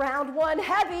 Round 1,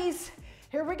 heavies.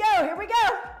 Here we go, here we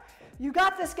go. You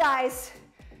got this, guys.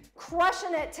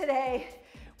 Crushing it today.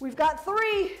 We've got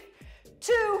 3,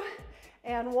 2,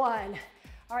 and 1.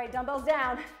 All right, dumbbells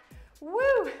down.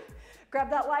 Woo! Grab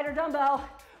that lighter dumbbell.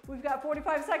 We've got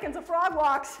 45 seconds of frog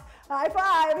walks. High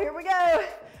five, here we go.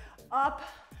 Up,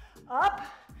 up,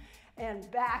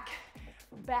 and back,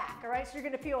 back. All right, so you're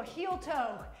gonna feel heel,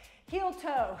 toe,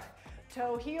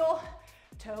 toe, heel,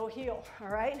 toe, heel. All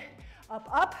right, up,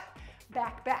 up,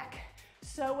 back, back.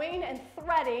 Sewing and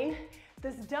threading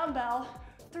this dumbbell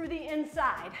through the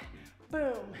inside.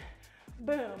 Boom,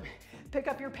 boom. Pick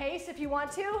up your pace if you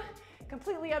want to.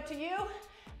 Completely up to you,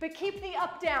 but keep the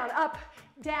up, down, up,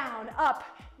 down, up,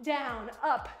 down,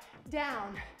 up,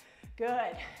 down.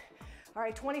 Good. All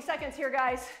right, 20 seconds here,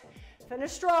 guys.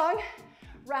 Finish strong.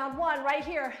 Round 1 right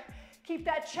here. Keep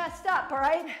that chest up, all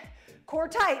right? Core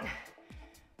tight.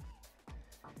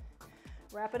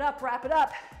 Wrap it up, wrap it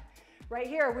up. Right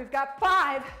here, we've got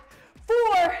 5,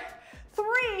 4,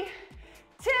 3,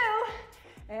 2,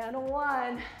 and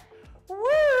 1. Woo!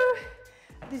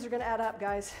 These are gonna add up,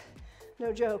 guys.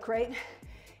 No joke, right?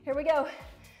 Here we go.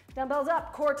 Dumbbells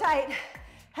up, core tight.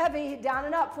 Heavy, down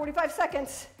and up, 45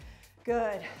 seconds.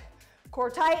 Good. Core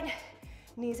tight,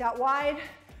 knees out wide,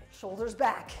 shoulders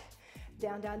back.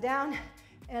 Down, down, down,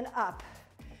 and up.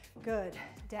 Good.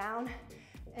 Down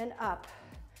and up.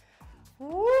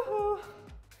 Woohoo!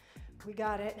 We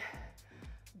got it.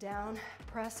 Down,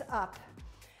 press up.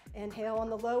 Inhale on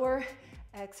the lower,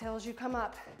 exhale as you come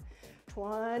up.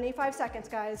 25 seconds,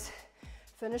 guys.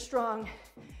 Finish strong.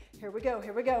 Here we go,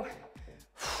 here we go.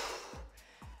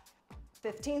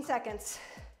 15 seconds.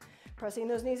 Pressing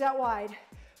those knees out wide.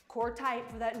 Core tight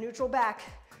for that neutral back.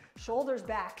 Shoulders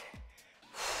back.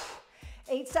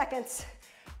 8 seconds.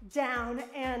 Down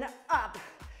and up.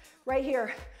 Right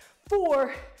here.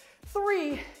 4,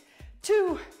 3,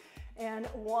 2, and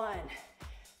 1.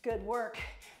 Good work.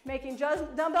 Making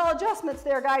dumbbell adjustments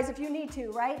there, guys, if you need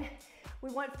to, right? We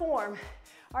want form.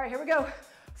 All right, here we go.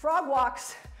 Frog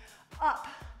walks. Up,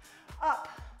 up,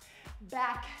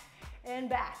 back, and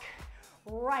back.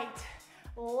 Right,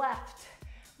 left,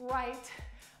 right,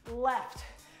 left.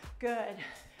 Good.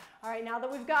 All right, now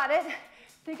that we've got it,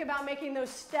 think about making those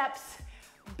steps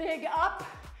big up,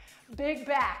 big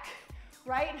back,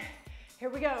 right? Here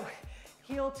we go.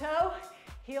 Heel, toe,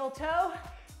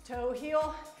 toe,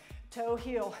 heel, toe,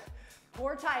 heel.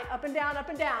 Core tight, up and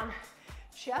down,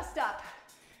 chest up.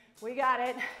 We got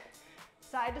it.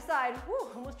 Side to side. Woo,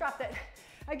 almost dropped it.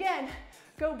 Again,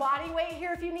 go body weight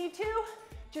here if you need to.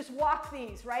 Just walk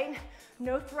these, right?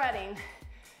 No threading.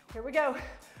 Here we go.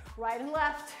 Right and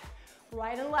left,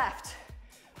 right and left.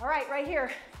 All right, right here.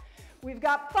 We've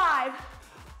got 5,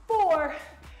 4,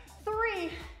 3,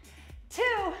 2,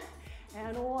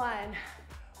 and 1.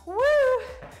 Woo!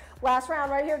 Last round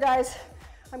right here, guys.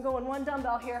 I'm going one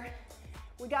dumbbell here.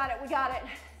 We got it, we got it.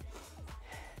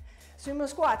 Sumo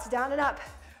squats, down and up.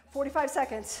 45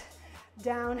 seconds.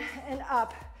 Down and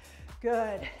up.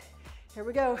 Good. Here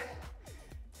we go.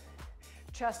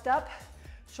 Chest up,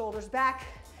 shoulders back.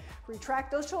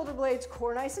 Retract those shoulder blades,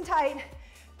 core nice and tight.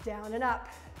 Down and up.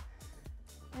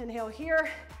 Inhale here,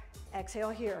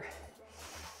 exhale here.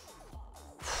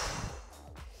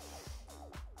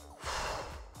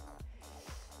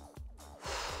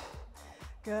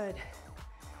 Good.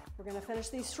 We're gonna finish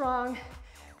these strong.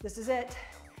 This is it.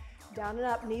 Down and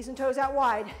up, knees and toes out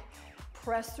wide.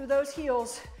 Press through those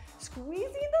heels, squeezing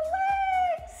the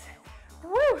legs.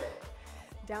 Woo!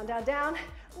 Down, down, down,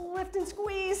 lift and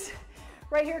squeeze.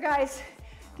 Right here, guys.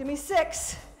 Give me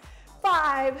 6,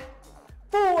 5,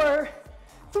 4,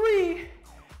 3,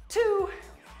 2,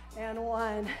 and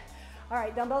 1. All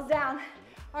right, dumbbells down.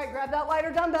 All right, grab that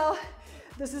lighter dumbbell.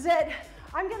 This is it.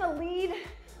 I'm gonna lead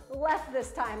left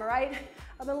this time, all right?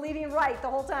 I've been leading right the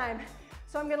whole time,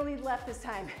 so I'm gonna lead left this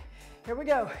time. Here we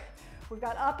go. We've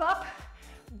got up, up,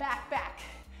 back, back.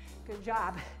 Good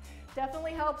job.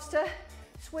 Definitely helps to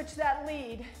switch that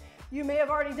lead. You may have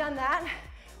already done that.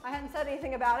 I hadn't said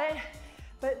anything about it,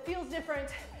 but it feels different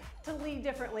to lead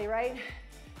differently, right?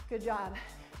 Good job.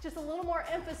 Just a little more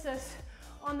emphasis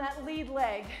on that lead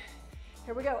leg.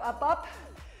 Here we go, up, up.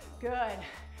 Good.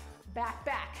 Back,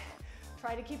 back.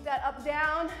 Try to keep that up,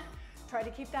 down. Try to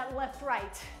keep that left,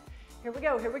 right. Here we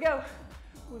go, here we go.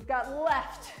 We've got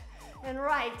left and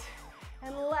right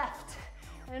and left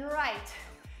and right.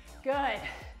 Good.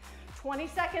 20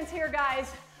 seconds here,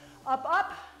 guys. Up,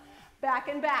 up, back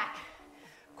and back.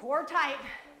 Core tight.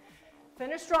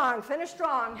 Finish strong, finish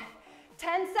strong.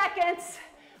 10 seconds.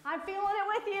 I'm feeling it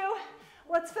with you.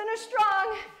 Let's finish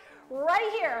strong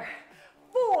right here.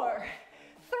 4,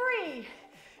 3,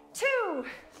 2,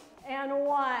 and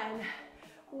 1.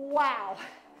 Wow.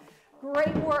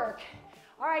 Great work.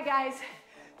 All right, guys.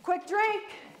 Quick drink.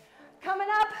 Coming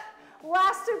up.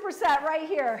 Last superset right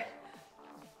here.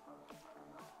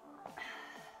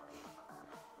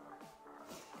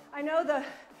 I know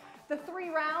the 3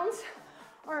 rounds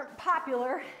aren't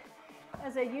popular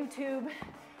as a YouTube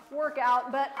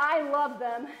workout, but I love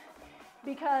them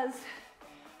because,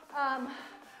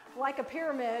 like a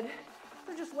pyramid,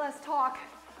 they're just less talk,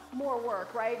 more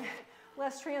work, right?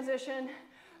 Less transition,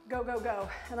 go, go, go,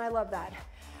 and I love that.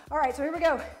 All right, so here we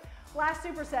go. Last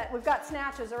superset, we've got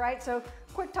snatches, all right? So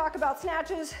quick talk about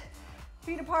snatches.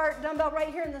 Feet apart, dumbbell right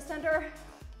here in the center.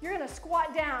 You're gonna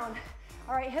squat down.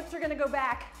 All right, hips are gonna go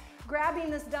back, grabbing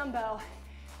this dumbbell.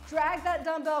 Drag that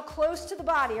dumbbell close to the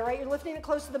body, all right? You're lifting it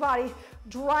close to the body,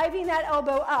 driving that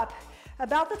elbow up.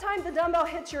 About the time the dumbbell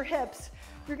hits your hips,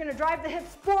 you're gonna drive the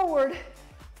hips forward,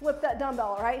 flip that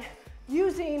dumbbell, all right?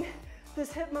 Using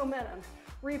this hip momentum,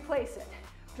 replace it.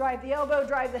 Drive the elbow,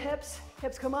 drive the hips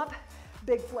come up,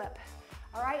 big flip,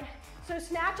 all right? So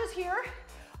snatches here.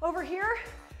 Over here,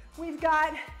 we've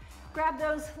got, grab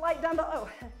those light dumbbells, oh,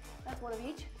 that's one of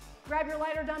each. Grab your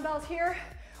lighter dumbbells here.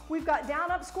 We've got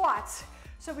down, up squats.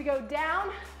 So we go down,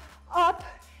 up,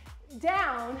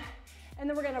 down, and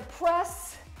then we're gonna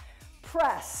press,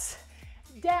 press,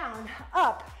 down,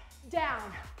 up, down,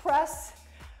 press,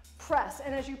 press.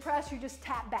 And as you press, you just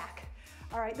tap back.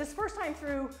 All right, this first time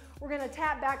through, we're gonna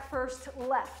tap back first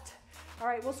left. All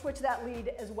right, we'll switch that lead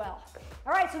as well.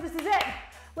 All right, so this is it.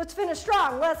 Let's finish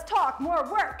strong. Let's talk more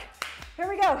work. Here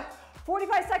we go.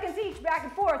 45 seconds each, back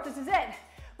and forth. This is it.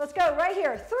 Let's go right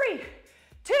here. 3,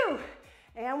 2,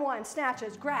 and 1.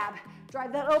 Snatches, grab,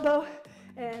 drive that elbow,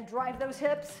 and drive those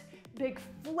hips. Big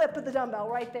flip of the dumbbell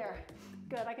right there.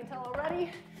 Good, I can tell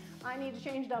already I need to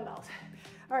change dumbbells.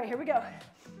 All right, here we go.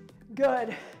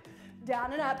 Good.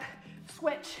 Down and up,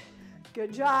 switch.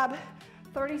 Good job.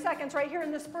 30 seconds right here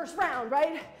in this first round,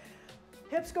 right?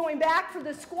 Hips going back for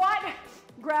the squat.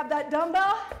 Grab that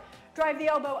dumbbell, drive the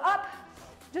elbow up.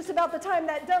 Just about the time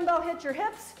that dumbbell hits your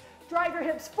hips, drive your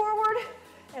hips forward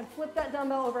and flip that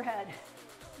dumbbell overhead.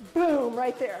 Boom,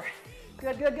 right there.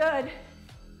 Good, good, good.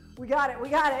 We got it, we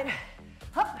got it.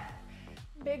 Hup.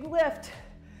 Big lift.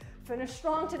 Finish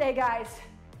strong today, guys.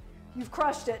 You've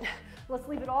crushed it. Let's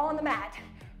leave it all on the mat.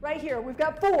 Right here, we've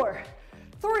got 4,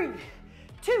 3,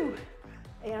 2,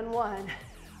 and 1.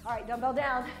 All right, dumbbell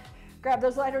down. Grab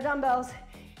those lighter dumbbells.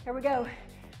 Here we go.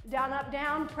 Down, up,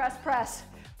 down, press, press.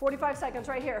 45 seconds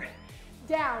right here.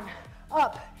 Down,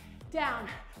 up, down,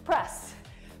 press,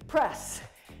 press.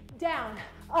 Down,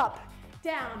 up,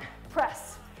 down,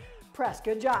 press, press.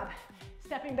 Good job.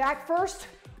 Stepping back first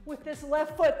with this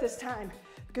left foot this time.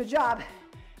 Good job.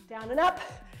 Down and up,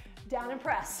 down and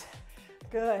press.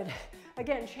 Good.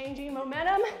 Again, changing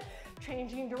momentum,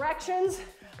 changing directions.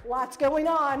 Lots going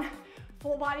on.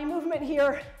 Full body movement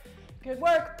here. Good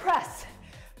work. Press,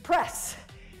 press.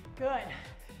 Good.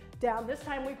 Down. This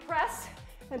time we press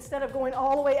instead of going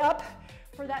all the way up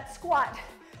for that squat.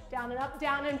 Down and up,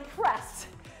 down and press.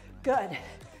 Good.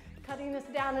 Cutting this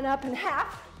down and up in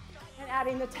half and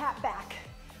adding the tap back.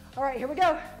 All right, here we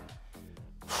go.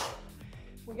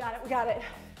 We got it, we got it.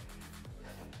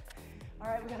 All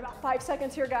right, we got about 5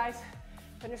 seconds here, guys.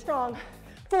 Finish strong.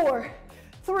 4,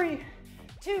 3,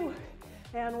 2,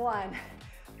 and 1.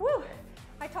 Woo,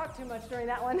 I talked too much during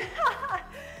that one.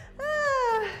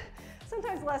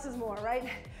 Sometimes less is more, right? All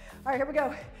right, here we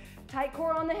go. Tight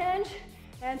core on the hinge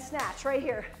and snatch right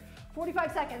here.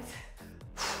 45 seconds.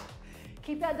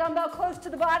 Keep that dumbbell close to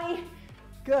the body.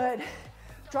 Good.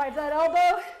 Drive that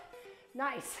elbow.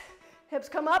 Nice. Hips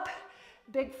come up.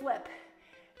 Big flip.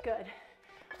 Good.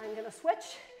 I'm gonna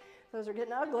switch. Those are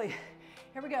getting ugly.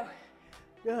 Here we go.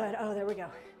 Good. Oh, there we go.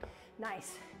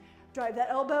 Nice. Drive that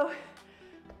elbow.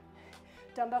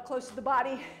 Dumbbell close to the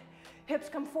body. Hips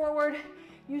come forward.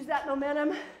 Use that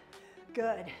momentum.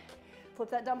 Good. Flip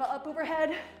that dumbbell up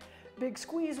overhead. Big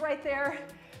squeeze right there.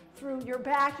 Through your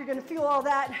back. You're gonna feel all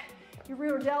that. Your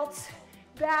rear delts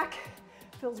back.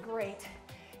 Feels great.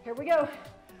 Here we go.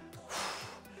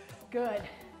 Good.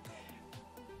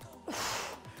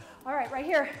 All right, right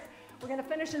here. We're gonna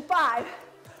finish in 5,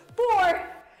 4,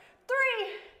 3,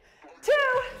 2,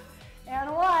 and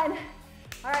 1. All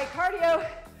right, cardio.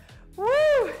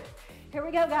 Woo! Here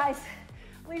we go, guys.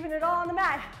 Leaving it all on the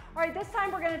mat. All right, this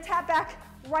time we're gonna tap back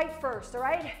right first, all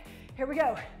right? Here we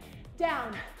go.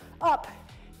 Down, up,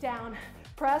 down,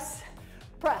 press,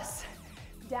 press.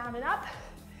 Down and up,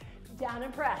 down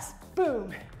and press.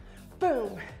 Boom,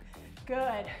 boom.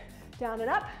 Good. Down and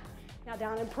up, now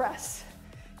down and press.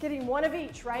 Getting one of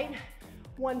each, right?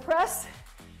 One press,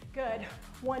 good.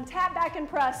 One tap back and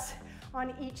press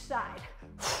on each side.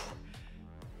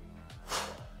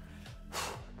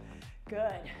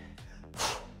 Good.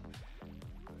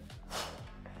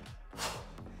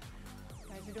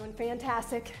 Guys are doing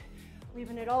fantastic.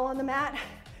 Leaving it all on the mat.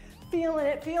 Feeling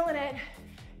it, feeling it.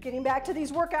 Getting back to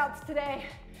these workouts today.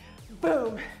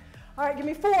 Boom. All right, give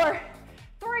me 4,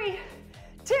 3,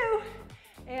 2,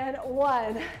 and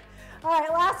 1. All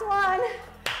right, last one.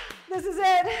 This is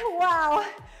it. Wow.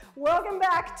 Welcome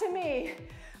back to me.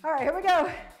 All right, here we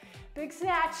go. Big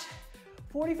snatch.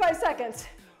 45 seconds.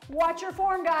 Watch your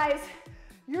form, guys.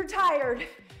 You're tired,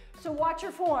 so watch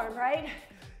your form, right?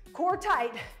 Core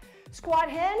tight. Squat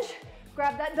hinge.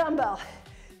 Grab that dumbbell.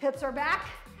 Hips are back,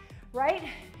 right?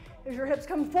 As your hips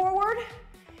come forward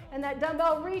and that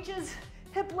dumbbell reaches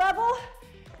hip level,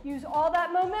 use all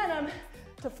that momentum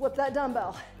to flip that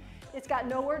dumbbell. It's got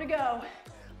nowhere to go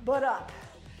but up.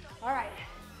 All right,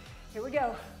 here we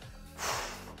go.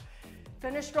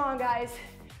 Finish strong, guys.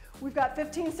 We've got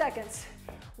 15 seconds.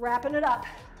 Wrapping it up.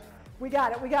 We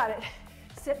got it, we got it.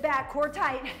 Sit back, core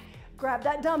tight. Grab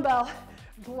that dumbbell,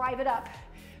 drive it up.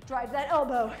 Drive that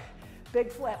elbow,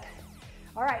 big flip.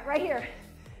 All right, right here.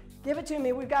 Give it to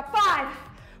me. We've got 5,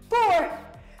 4,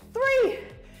 3,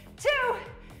 2,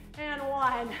 and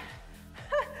 1.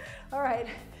 All right,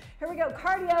 here we go.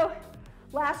 Cardio,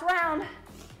 last round.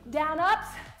 Down, ups,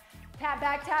 tap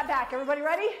back. Everybody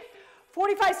ready?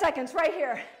 45 seconds right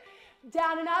here.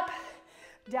 Down and up,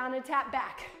 down and tap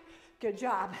back. Good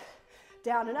job.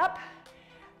 Down and up,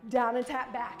 down and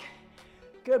tap back.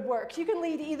 Good work. You can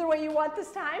lead either way you want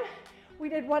this time. We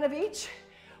did one of each,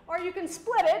 or you can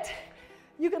split it.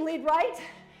 You can lead right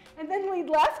and then lead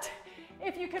left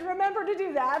if you can remember to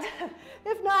do that.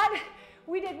 If not,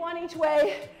 we did one each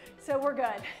way, so we're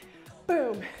good.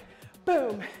 Boom,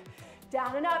 boom.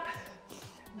 Down and up,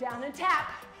 down and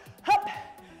tap. Hup,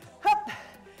 hup.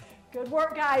 Good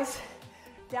work, guys.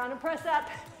 Down and press up.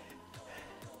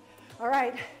 All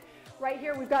right, right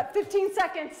here we've got 15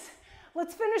 seconds.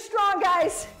 Let's finish strong,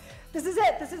 guys. This is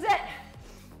it, this is it.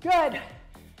 Good.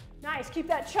 Nice, keep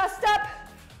that chest up,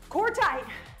 core tight.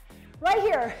 Right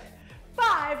here.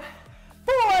 5,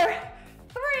 4,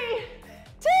 3,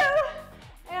 2,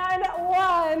 and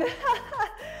 1.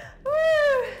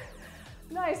 Woo.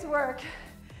 Nice work.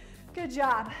 Good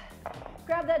job.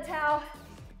 Grab that towel,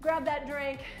 grab that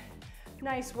drink.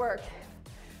 Nice work.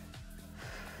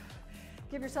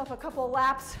 Give yourself a couple of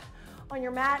laps on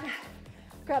your mat.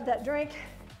 Grab that drink.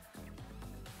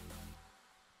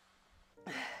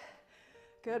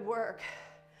 Good work.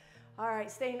 All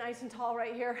right, stay nice and tall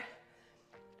right here.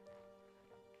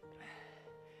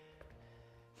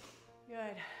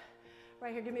 Good.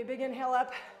 Right here, give me a big inhale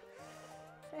up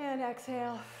and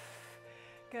exhale.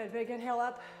 Good, big inhale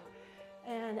up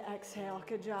and exhale.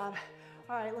 Good job.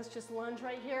 All right, let's just lunge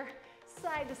right here,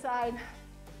 side to side.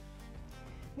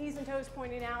 Knees and toes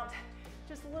pointing out,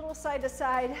 just a little side to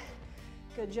side.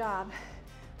 Good job.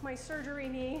 My surgery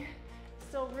knee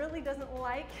still really doesn't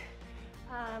like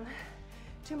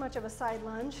too much of a side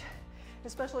lunge,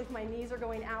 especially if my knees are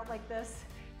going out like this.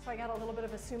 So I got a little bit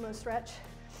of a sumo stretch.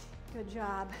 Good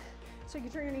job. So you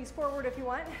can turn your knees forward if you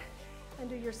want and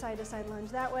do your side to side lunge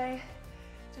that way.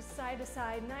 Just side to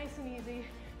side, nice and easy.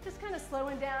 Just kind of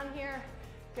slowing down here.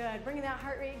 Good, bringing that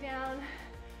heart rate down.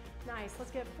 Nice,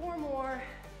 let's get 4 more,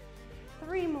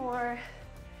 3 more,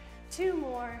 2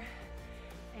 more,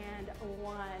 and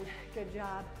 1. Good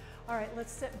job. All right,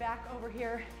 let's sit back over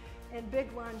here and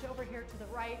big lunge over here to the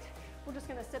right. We're just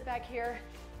gonna sit back here,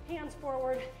 hands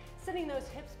forward, sitting those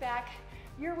hips back,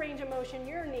 your range of motion,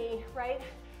 your knee, right?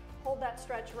 Hold that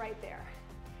stretch right there.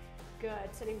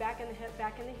 Good, sitting back in the hip,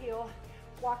 back in the heel.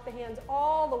 Walk the hands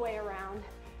all the way around.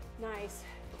 Nice.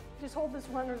 Just hold this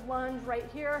runner's lunge right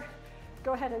here.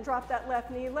 Go ahead and drop that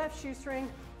left knee, left shoestring.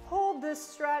 Hold this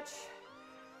stretch.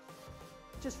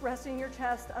 Just resting your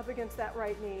chest up against that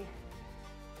right knee.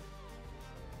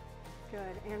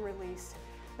 Good, and release.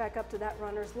 Back up to that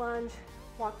runner's lunge.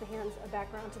 Walk the hands back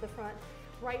around to the front.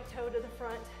 Right toe to the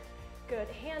front. Good,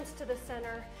 hands to the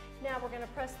center. Now we're gonna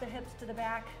press the hips to the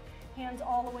back. Hands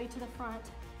all the way to the front.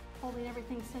 Holding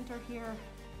everything center here.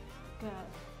 Good.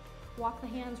 Walk the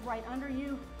hands right under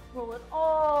you. Roll it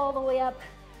all the way up,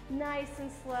 nice and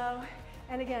slow.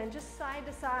 And again, just side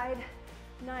to side,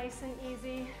 nice and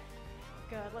easy.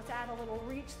 Good, let's add a little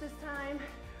reach this time.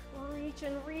 Reach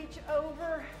and reach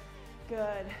over.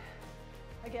 Good.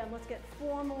 Again, let's get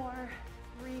 4 more.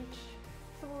 Reach,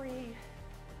 3,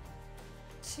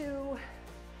 2,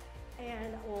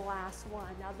 and last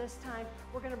one. Now this time,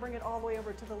 we're gonna bring it all the way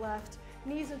over to the left.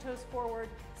 Knees and toes forward,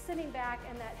 sitting back,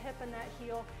 and that hip and that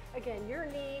heel. Again, your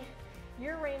knee,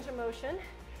 your range of motion.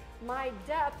 My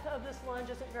depth of this lunge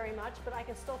isn't very much, but I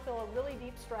can still feel a really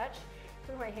deep stretch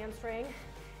through my hamstring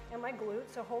and my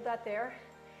glute, so hold that there.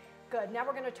 Good, now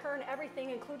we're gonna turn everything,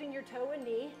 including your toe and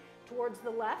knee, towards the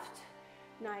left.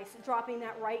 Nice, dropping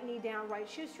that right knee down, right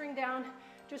shoestring down,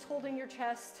 just holding your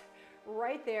chest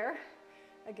right there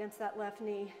against that left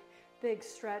knee. Big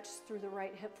stretch through the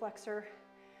right hip flexor.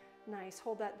 Nice,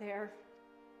 hold that there.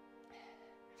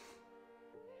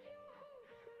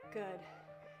 Good,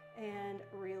 and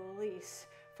release.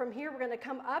 From here, we're gonna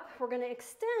come up, we're gonna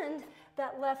extend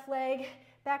that left leg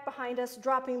back behind us,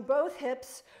 dropping both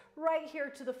hips right here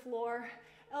to the floor.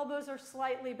 Elbows are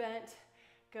slightly bent.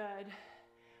 Good.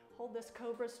 Hold this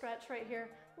cobra stretch right here,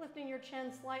 lifting your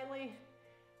chin slightly,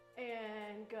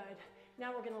 and good.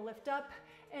 Now we're gonna lift up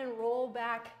and roll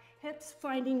back, hips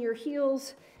finding your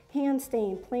heels, hands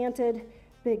staying planted,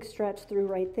 big stretch through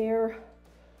right there.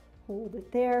 Hold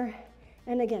it there.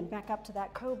 And again, back up to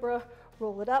that cobra,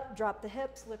 roll it up, drop the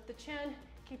hips, lift the chin,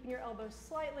 keeping your elbows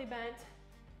slightly bent.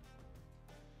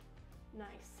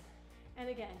 Nice. And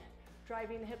again,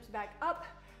 driving the hips back up,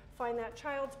 find that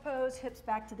child's pose, hips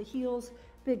back to the heels,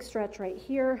 big stretch right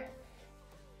here.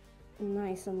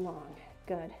 Nice and long,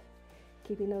 good.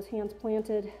 Keeping those hands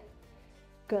planted.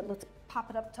 Good, let's pop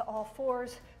it up to all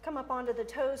fours, come up onto the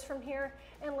toes from here,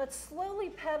 and let's slowly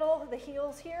pedal the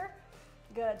heels here.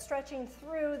 Good, stretching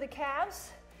through the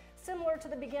calves. Similar to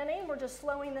the beginning, we're just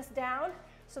slowing this down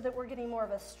so that we're getting more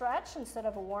of a stretch instead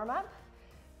of a warm up.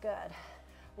 Good,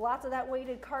 lots of that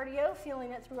weighted cardio,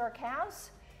 feeling it through our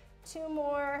calves. 2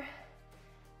 more,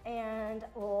 and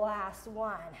last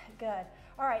one, good.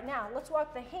 All right, now let's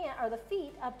walk the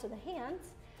feet up to the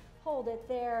hands. Hold it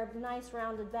there, nice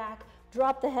rounded back.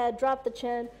 Drop the head, drop the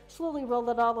chin, slowly roll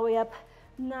it all the way up,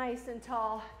 nice and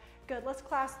tall. Good, let's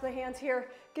clasp the hands here.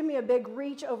 Give me a big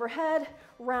reach overhead,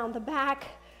 round the back,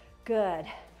 good.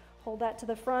 Hold that to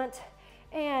the front.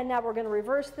 And now we're gonna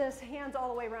reverse this, hands all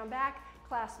the way around back,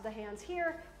 clasp the hands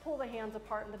here, pull the hands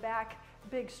apart in the back,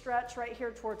 big stretch right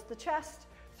here towards the chest,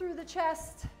 through the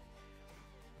chest,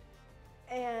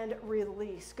 and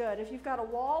release. Good, if you've got a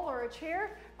wall or a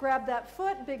chair, grab that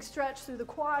foot, big stretch through the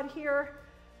quad here,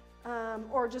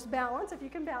 or just balance if you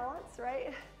can balance,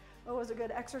 right? Always a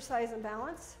good exercise in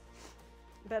balance.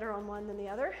 Better on one than the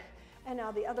other. And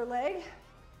now the other leg,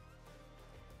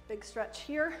 big stretch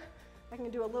here. I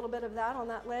can do a little bit of that on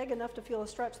that leg, enough to feel a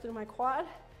stretch through my quad.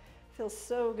 Feels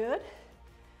so good.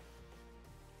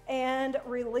 And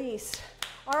release.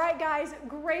 All right, guys,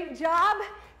 great job.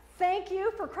 Thank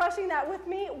you for crushing that with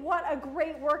me. What a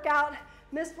great workout.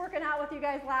 Missed working out with you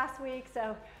guys last week,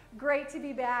 so great to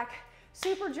be back.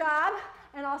 Super job,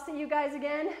 and I'll see you guys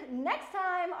again next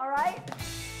time, all right?